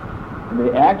world. And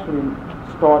they actually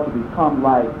start to become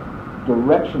like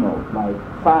directional, like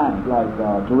signs,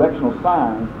 directional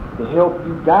signs to help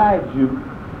you, guide you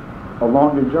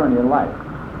along your journey in life.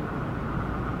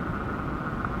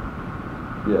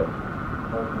 Yes.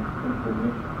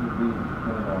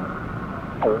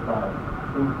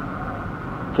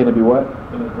 Can it be what?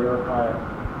 Can it verify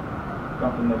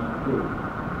something that's true?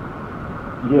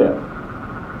 Yes.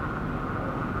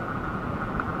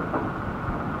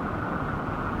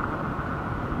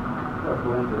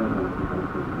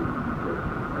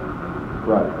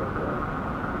 Right.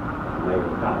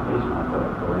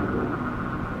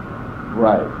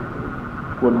 Right.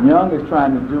 What Jung is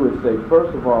trying to do is say,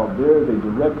 first of all, there is a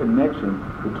direct connection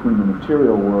between the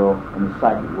material world and the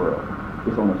psychic world.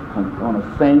 It's on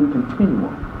a same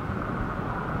continuum.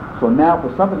 So now for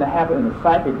something to happen in the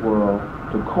psychic world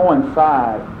to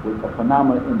coincide with a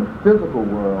phenomenon in the physical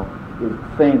world is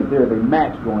saying that there is a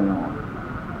match going on.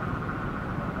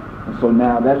 And so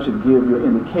now that should give you an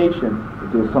indication that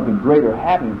there's something greater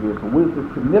happening here. So what is the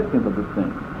significance of this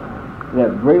thing? It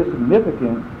has greater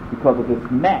significance because of this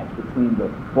match between the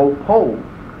both poles.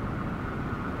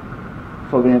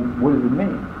 So then what does it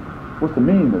mean? What's the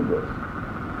meaning of this?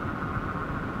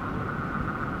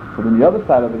 So then the other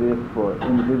side of it is for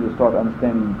individuals to start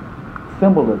understanding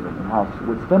symbolism and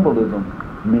what symbolism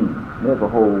means. There's a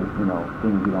whole, thing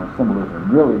on symbolism.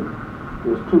 Really,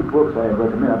 there's two books I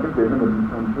recommend. I think they're in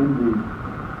the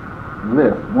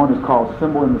list. One is called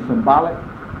Symbol and the Symbolic,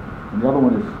 and the other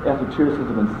one is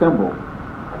Esotericism and Symbol.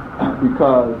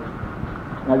 Because,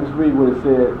 I just read what it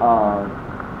said,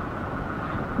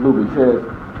 Luby says,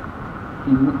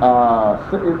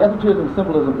 esotericism and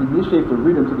symbolism initiates the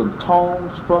reader into the tone,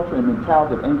 structure, and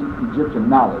mentality of ancient Egyptian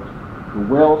knowledge, the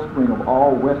wellspring of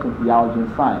all Western theology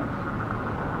and science.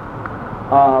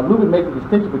 Luby makes a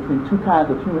distinction between two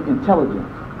kinds of human intelligence,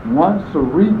 one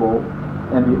cerebral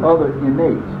and the other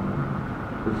innate.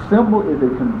 The symbol is a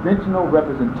conventional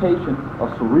representation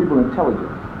of cerebral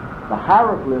intelligence. The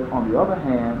hieroglyph, on the other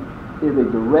hand, is a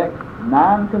direct,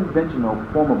 non-conventional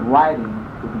form of writing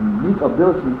with a unique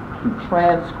ability to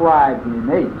transcribe the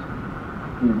innate,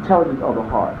 the intelligence of the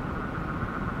heart.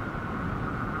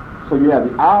 So you have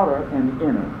the outer and the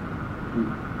inner.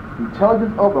 The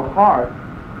intelligence of the heart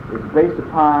is based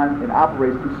upon and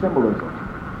operates through symbolism.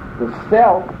 The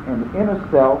self and the inner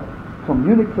self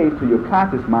communicates to your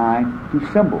conscious mind through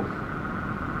symbols.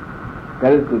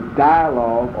 That is the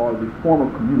dialogue or the form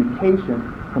of communication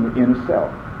from the inner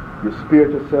self. Your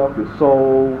spiritual self, your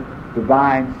soul,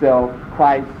 divine self,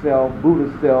 Christ self,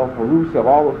 Buddha self, Haru self,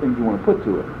 all those things you want to put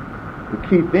to it. The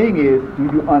key thing is, do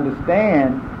you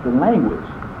understand the language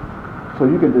so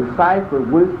you can decipher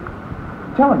what it's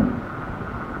telling you?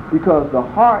 Because the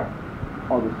heart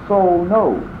or the soul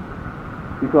knows.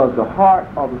 Because the heart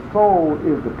or the soul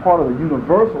is the part of the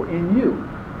universal in you.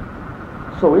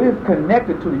 So it is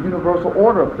connected to the universal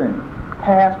order of things,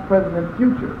 past, present, and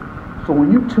future. So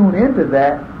when you tune into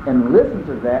that and listen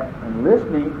to that, and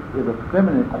listening is a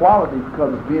feminine quality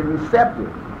because it's being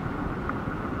receptive.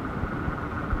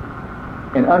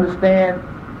 And understand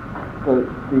the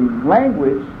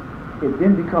language, it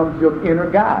then becomes your inner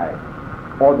guide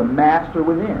or the master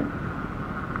within.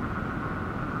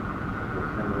 The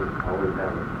symbols always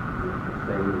have the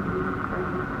same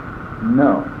meaning.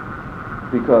 No,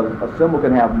 because a symbol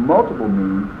can have multiple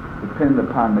meanings depending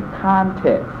upon the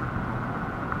context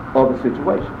of the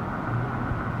situation.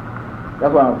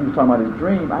 That's why when he was talking about his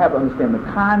dream, I have to understand the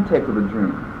context of the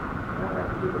dream.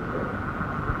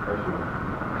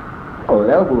 Oh,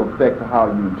 that will affect how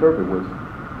you interpret what's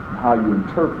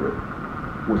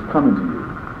coming to you.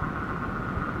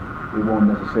 It won't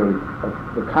necessarily.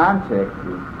 The context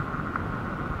is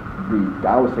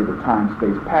I would say the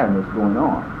time-space pattern that's going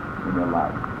on in your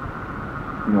life.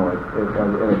 You know,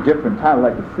 at a different time,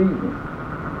 like the season.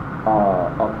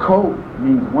 A coat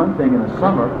means one thing in the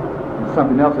summer and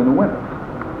something else in the winter.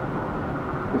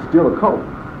 It's still a coat,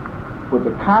 but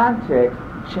the context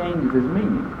changes its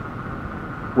meaning.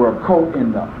 Where a coat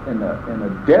in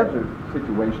a desert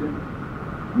situation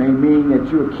may mean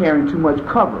that you're carrying too much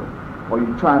cover, or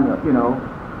you're trying to,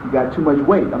 you got too much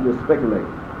weight. I'm just speculating.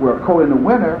 Where a coat in the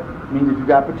winter means that you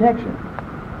got protection.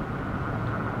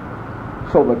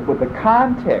 So, but the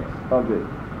context of it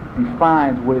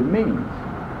defines what it means.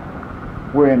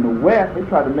 Where in the West, they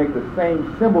try to make the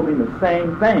same symbol mean the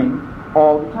same thing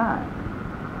all the time.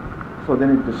 So then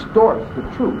it distorts the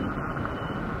truth.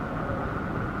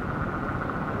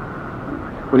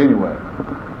 But anyway,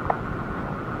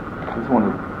 just want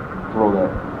to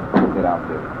put that out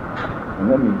there. And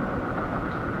let me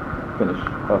finish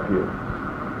up here.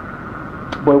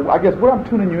 But I guess what I'm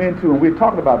tuning you into, and we're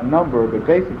talking about number, but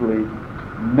basically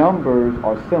numbers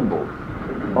are symbols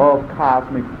of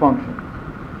cosmic functions.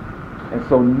 And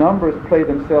so numbers play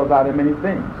themselves out in many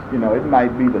things. It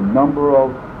might be the number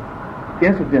of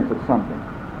incidents of something,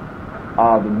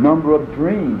 the number of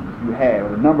dreams you had, or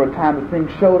the number of times the thing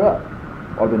showed up,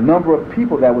 or the number of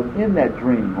people that was in that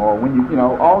dream, or when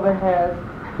all that has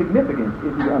significance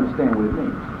if you understand what it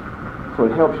means. So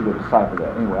it helps you to decipher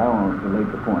that. Anyway, I don't want to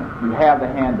belabor the point. You have the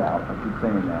handout, I keep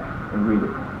saying that, and read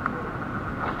it.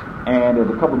 And there's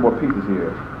a couple more pieces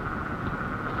here.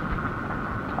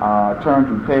 Turn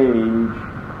to page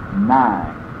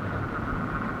 9.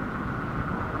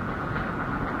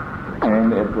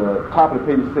 And at the top of the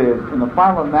page it says, in the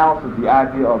final analysis, the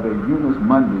idea of a unus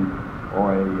mundi,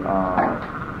 or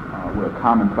with a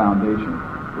common foundation,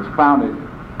 was founded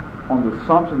on the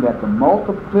assumption that the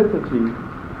multiplicity,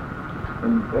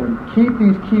 and keep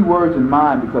these key words in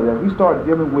mind, because as we start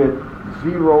dealing with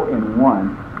 0 and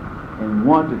 1, and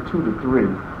 1 to 2 to 3,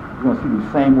 you're going to see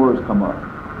these same words come up.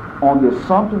 On the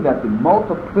assumption that the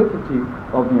multiplicity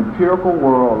of the empirical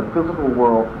world, the physical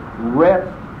world,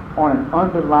 rests on an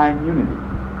underlying unity.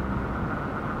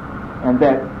 And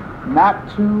that not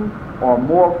two or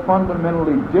more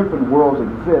fundamentally different worlds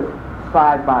exist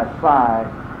side by side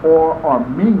or are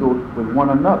mingled with one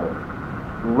another.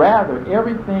 Rather,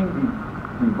 everything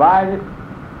divided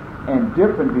and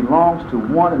different belongs to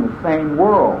one and the same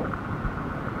world,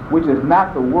 which is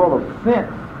not the world of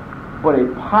sense, but a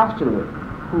postulate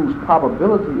whose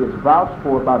probability is vouched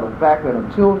for by the fact that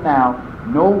until now,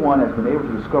 no one has been able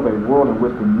to discover a world in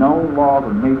which the known laws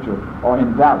of nature are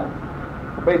invalid.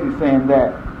 We're basically saying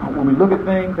that when we look at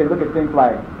things, they look at things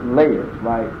like layers,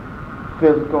 right?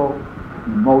 Physical,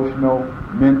 emotional,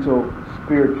 mental,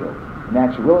 spiritual. In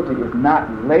actuality, it's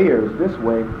not layers this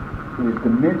way, it is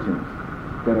dimensions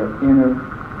that are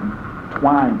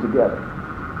intertwined together.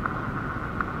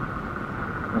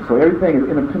 And so everything is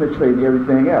interpenetrating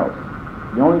everything else.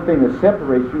 The only thing that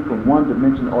separates you from one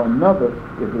dimension or another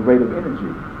is the rate of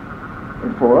energy.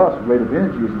 And for us, rate of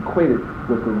energy is equated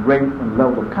with the rate and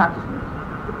level of consciousness.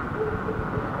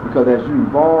 Because as you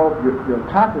evolve your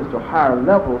consciousness to higher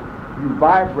levels, you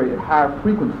vibrate at higher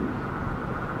frequencies,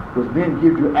 which then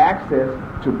gives you access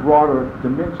to broader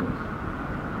dimensions.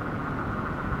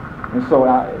 And so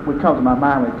what comes to my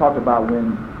mind when we talked about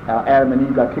when Adam and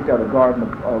Eve got kicked out of the Garden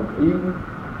of Eden,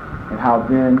 and how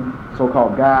then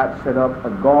so-called God set up a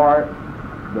guard,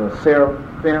 the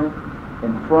seraphim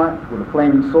in front with a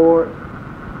flaming sword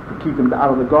to keep them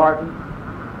out of the garden.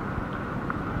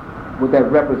 what that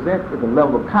represents is a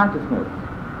level of consciousness,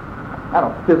 not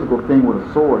a physical thing with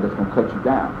a sword that's going to cut you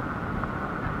down.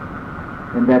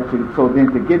 And so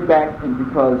then to get back, and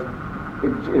because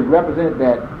it represented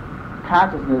that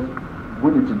consciousness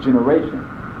went into generation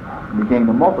and began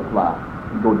to multiply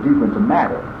and go deeper into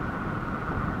matter,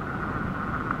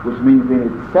 which means then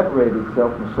it separated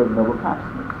itself from a certain level of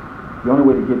consciousness. The only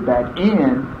way to get back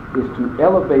in is to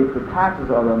elevate the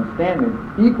consciousness of the understanding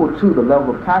equal to the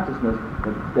level of consciousness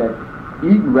that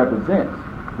Eden represents,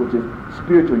 which is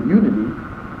spiritual unity,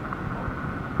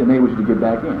 enables you to get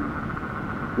back in.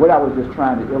 What I was just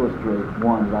trying to illustrate,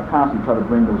 one, is I constantly try to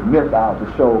bring those myths out to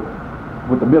show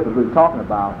what the myth is really talking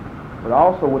about, but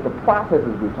also what the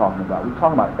processes we're talking about. We're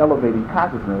talking about elevating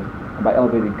consciousness, and by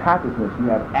elevating consciousness, you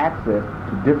have access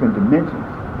to different dimensions.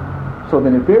 So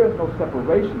then if there is no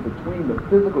separation between the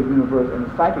physical universe and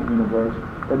the psychic universe,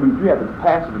 that means you have the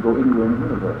capacity to go anywhere in the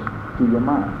universe through your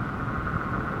mind.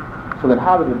 So then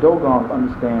how did the Dogons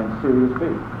understand Sirius B?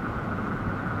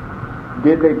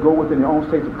 Did they go within their own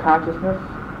states of consciousness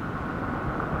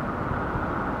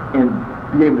and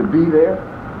be able to be there?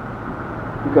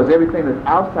 Because everything that's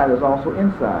outside is also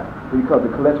inside. Because the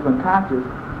collective unconscious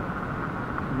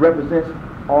represents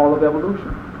all of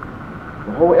evolution.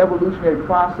 The whole evolutionary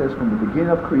process from the beginning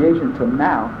of creation to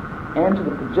now and to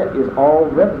the project is all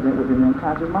resident within the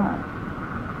unconscious mind.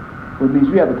 Which means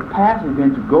you have the capacity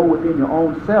then to go within your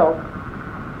own self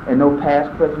and know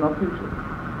past, present, or future.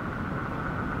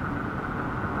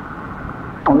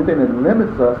 The only thing that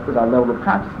limits us is our level of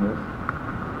consciousness,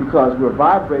 because we're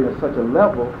vibrating at such a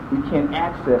level we can't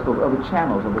access those other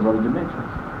channels of those other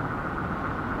dimensions.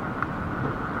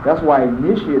 That's why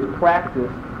initiates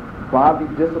practice bodily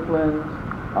disciplines,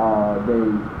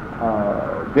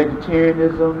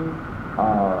 vegetarianism,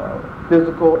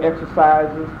 physical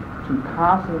exercises, to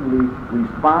constantly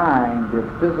refine their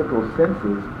physical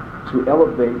senses to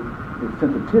elevate their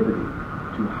sensitivity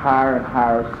to higher and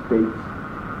higher states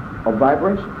of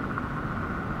vibration.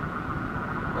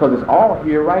 Because it's all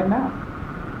here right now.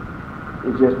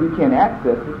 It's just we can't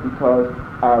access it because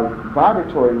our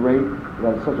vibratory rate is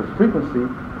at such a frequency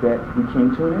that we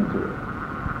can't tune into it.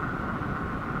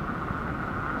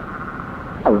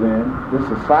 So then, this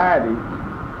society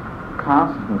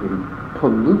constantly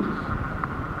pollutes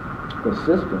the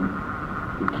system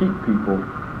to keep people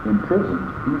imprisoned,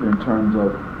 even in terms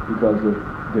of, because of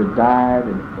their diet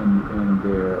and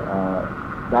their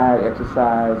diet,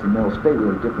 exercise, and mental state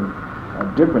were a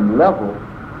different level.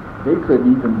 They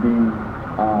couldn't even be,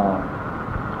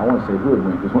 I want to say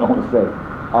hoodwinked, is what I want to say,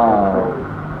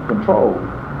 controlled,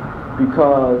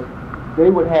 because they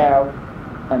would have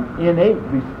an innate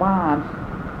response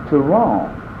to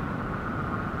wrong.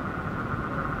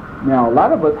 Now, a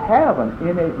lot of us have an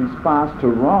innate response to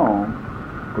wrong,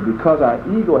 but because our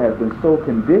ego has been so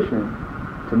conditioned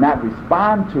to not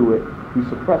respond to it, we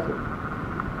suppress it.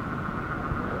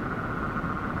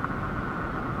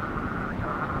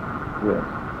 Yes.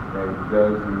 And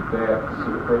does that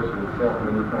suppression itself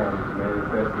many times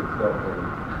manifest itself in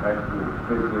actual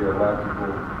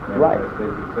physiological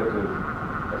manifestations, such as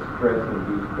a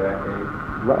stress-induced backache?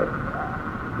 Right.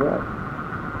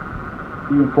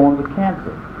 Even forms of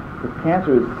cancer. Because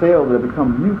cancer is cells that have become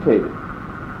mutated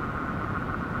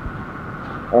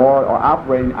or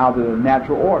operating out of the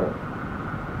natural order.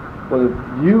 Well, if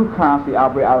you constantly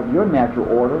operate out of your natural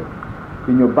order,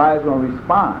 then your body's going to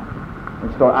respond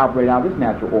and start operating out of this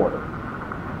natural order.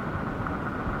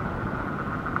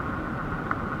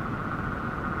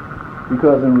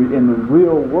 Because in the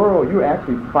real world, you're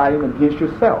actually fighting against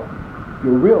yourself,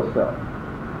 your real self.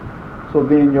 So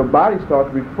then your body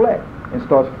starts to reflect and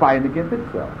starts fighting against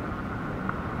itself.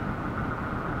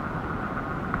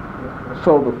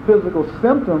 So the physical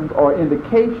symptoms are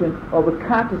indication of the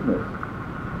consciousness.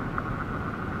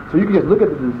 So you can just look at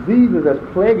the diseases that's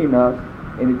plaguing us,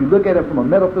 and if you look at it from a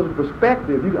metaphysical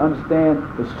perspective, you can understand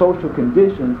the social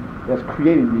conditions that's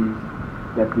creating these,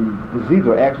 that the diseases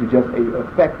are actually just an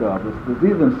effect of. The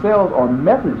diseases themselves are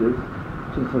messages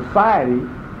to society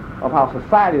of how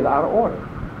society is out of order.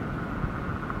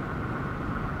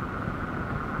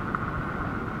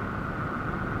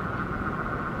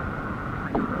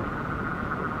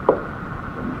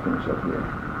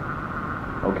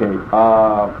 Okay,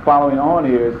 following on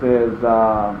here, it says,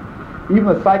 even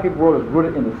the psychic world is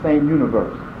rooted in the same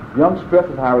universe. Jung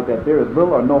stresses, however, that there is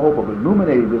little or no hope of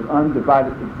illuminating this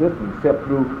undivided existence except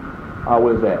through,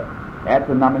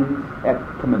 antinomies.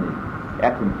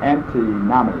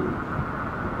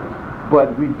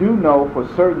 But we do know for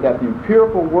certain that the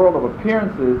empirical world of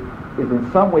appearances is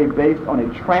in some way based on a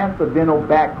transcendental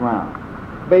background.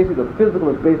 Basically, the physical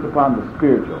is based upon the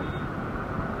spiritual.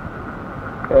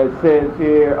 It says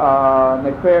here,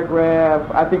 next paragraph,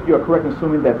 I think you are correct in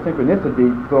assuming that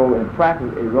synchronicity, though in practice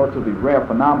a relatively rare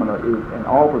phenomenon, is an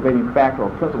all-pervading factor or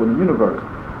principle in the universe,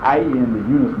 i.e. in the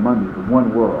unus mundi, the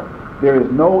one world. There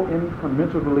is no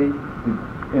incommensurability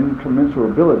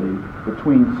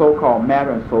between so-called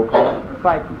matter and so-called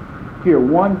psyche. Here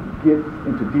one gets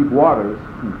into deep waters,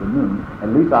 the moon, at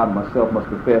least I myself must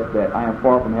confess that I am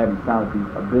far from having sounded these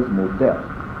abysmal depths.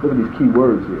 Look at these key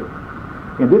words here.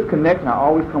 In this connection, I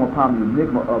always come upon the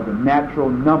enigma of the natural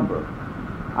number.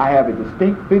 I have a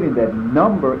distinct feeling that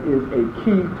number is a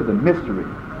key to the mystery,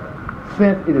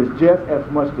 since it is just as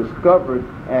much discovered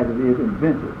as it is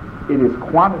invented. It is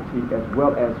quantity as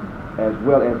well as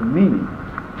meaning.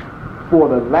 For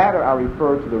the latter, I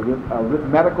refer to the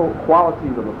arithmetical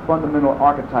qualities of the fundamental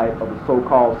archetype of the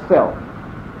so-called self.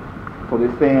 So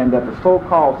they're saying that the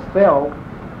so-called self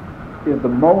is the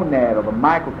monad or the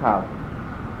microcosm,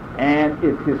 and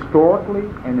it's historically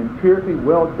and empirically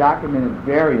well-documented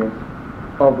variance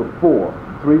of the 4,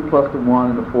 3 plus the 1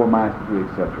 and the 4 minus the 3,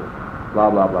 etc. Blah,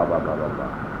 blah, blah, blah, blah, blah,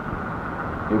 blah.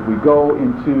 If we go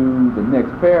into the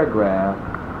next paragraph,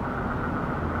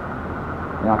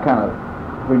 and I'll kind of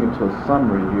bring it to a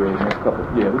summary here in the next couple,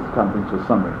 this kind of brings to a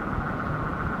summary.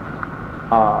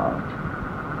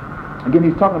 Again,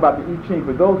 he's talking about the I Ching.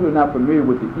 For those who are not familiar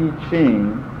with the I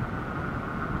Ching,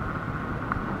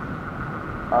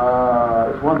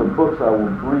 it's one of the books I will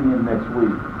bring in next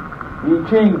week. The I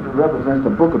Ching represents the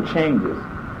Book of Changes.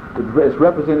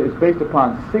 It's based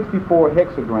upon 64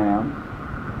 hexagrams,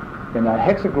 and a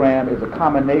hexagram is a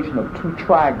combination of 2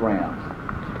 trigrams,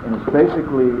 and it's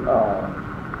basically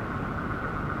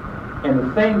and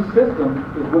the same system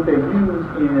is what they use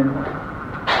in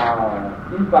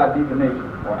East divination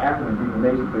or African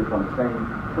divination, based on the same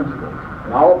principle.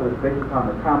 And all of it is based upon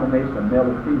the combination of male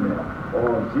and female,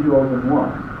 or zeros and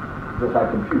ones, just like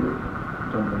computers,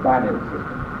 in terms of the binary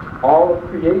system. All of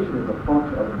creation is a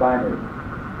function of the binary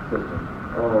system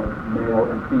of male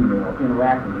and female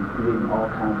interacting and creating all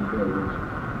kinds of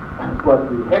variations.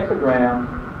 But the hexagrams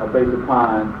are based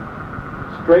upon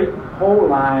straight whole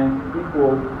lines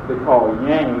equal they call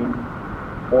yang,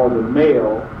 or the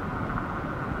male,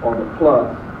 or the plus,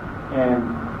 and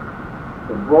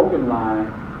the broken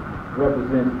line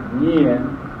represents yin,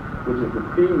 which is the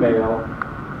female,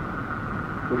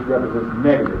 which represents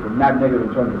negative, but not negative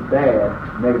in terms of bad,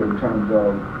 negative in terms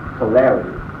of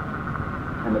polarity.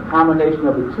 And the combination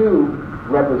of the two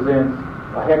represents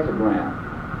a hexagram.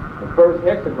 The first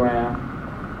hexagram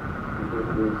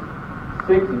is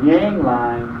 6 yang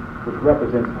lines, which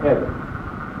represents heaven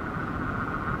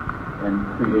and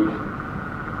creation.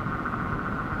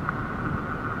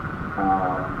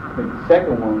 I think the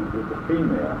second one is the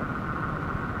female,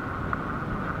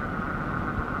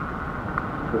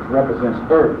 which represents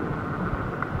earth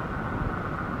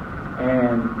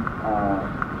and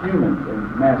humans and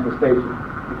manifestation.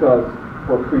 Because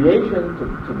for creation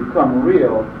to become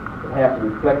real, it has to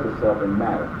reflect itself in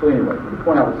matter. So anyway, the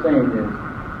point I was saying is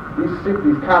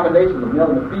these combinations of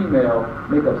male and female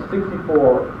make up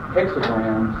 64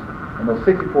 hexagrams, and those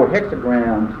 64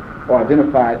 hexagrams are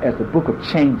identified as the Book of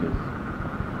Changes.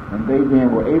 And they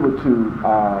then were able to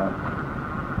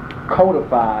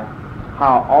codify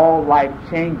how all life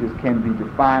changes can be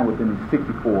defined within these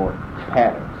 64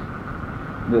 patterns.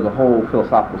 There's a whole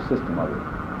philosophical system of it.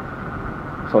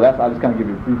 So I just kind of give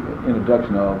you a brief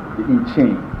introduction of the I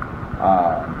Ching.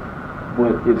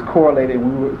 But it's correlated, and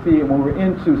when we're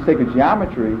into sacred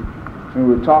geometry, we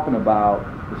were talking about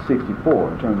the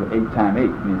 64 in terms of 8 times 8,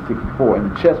 meaning 64,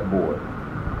 and the chessboard,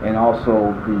 and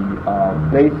also the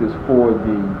basis for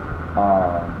the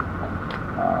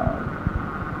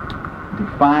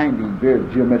defining various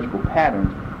geometrical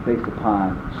patterns based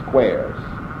upon squares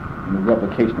and the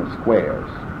replication of squares.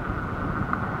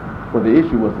 Well, the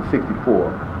issue was the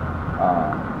 64.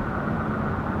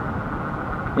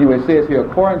 Anyway, it says here,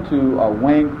 according to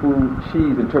Wang Fu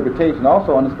Chi's interpretation,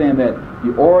 also understand that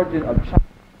the origin of China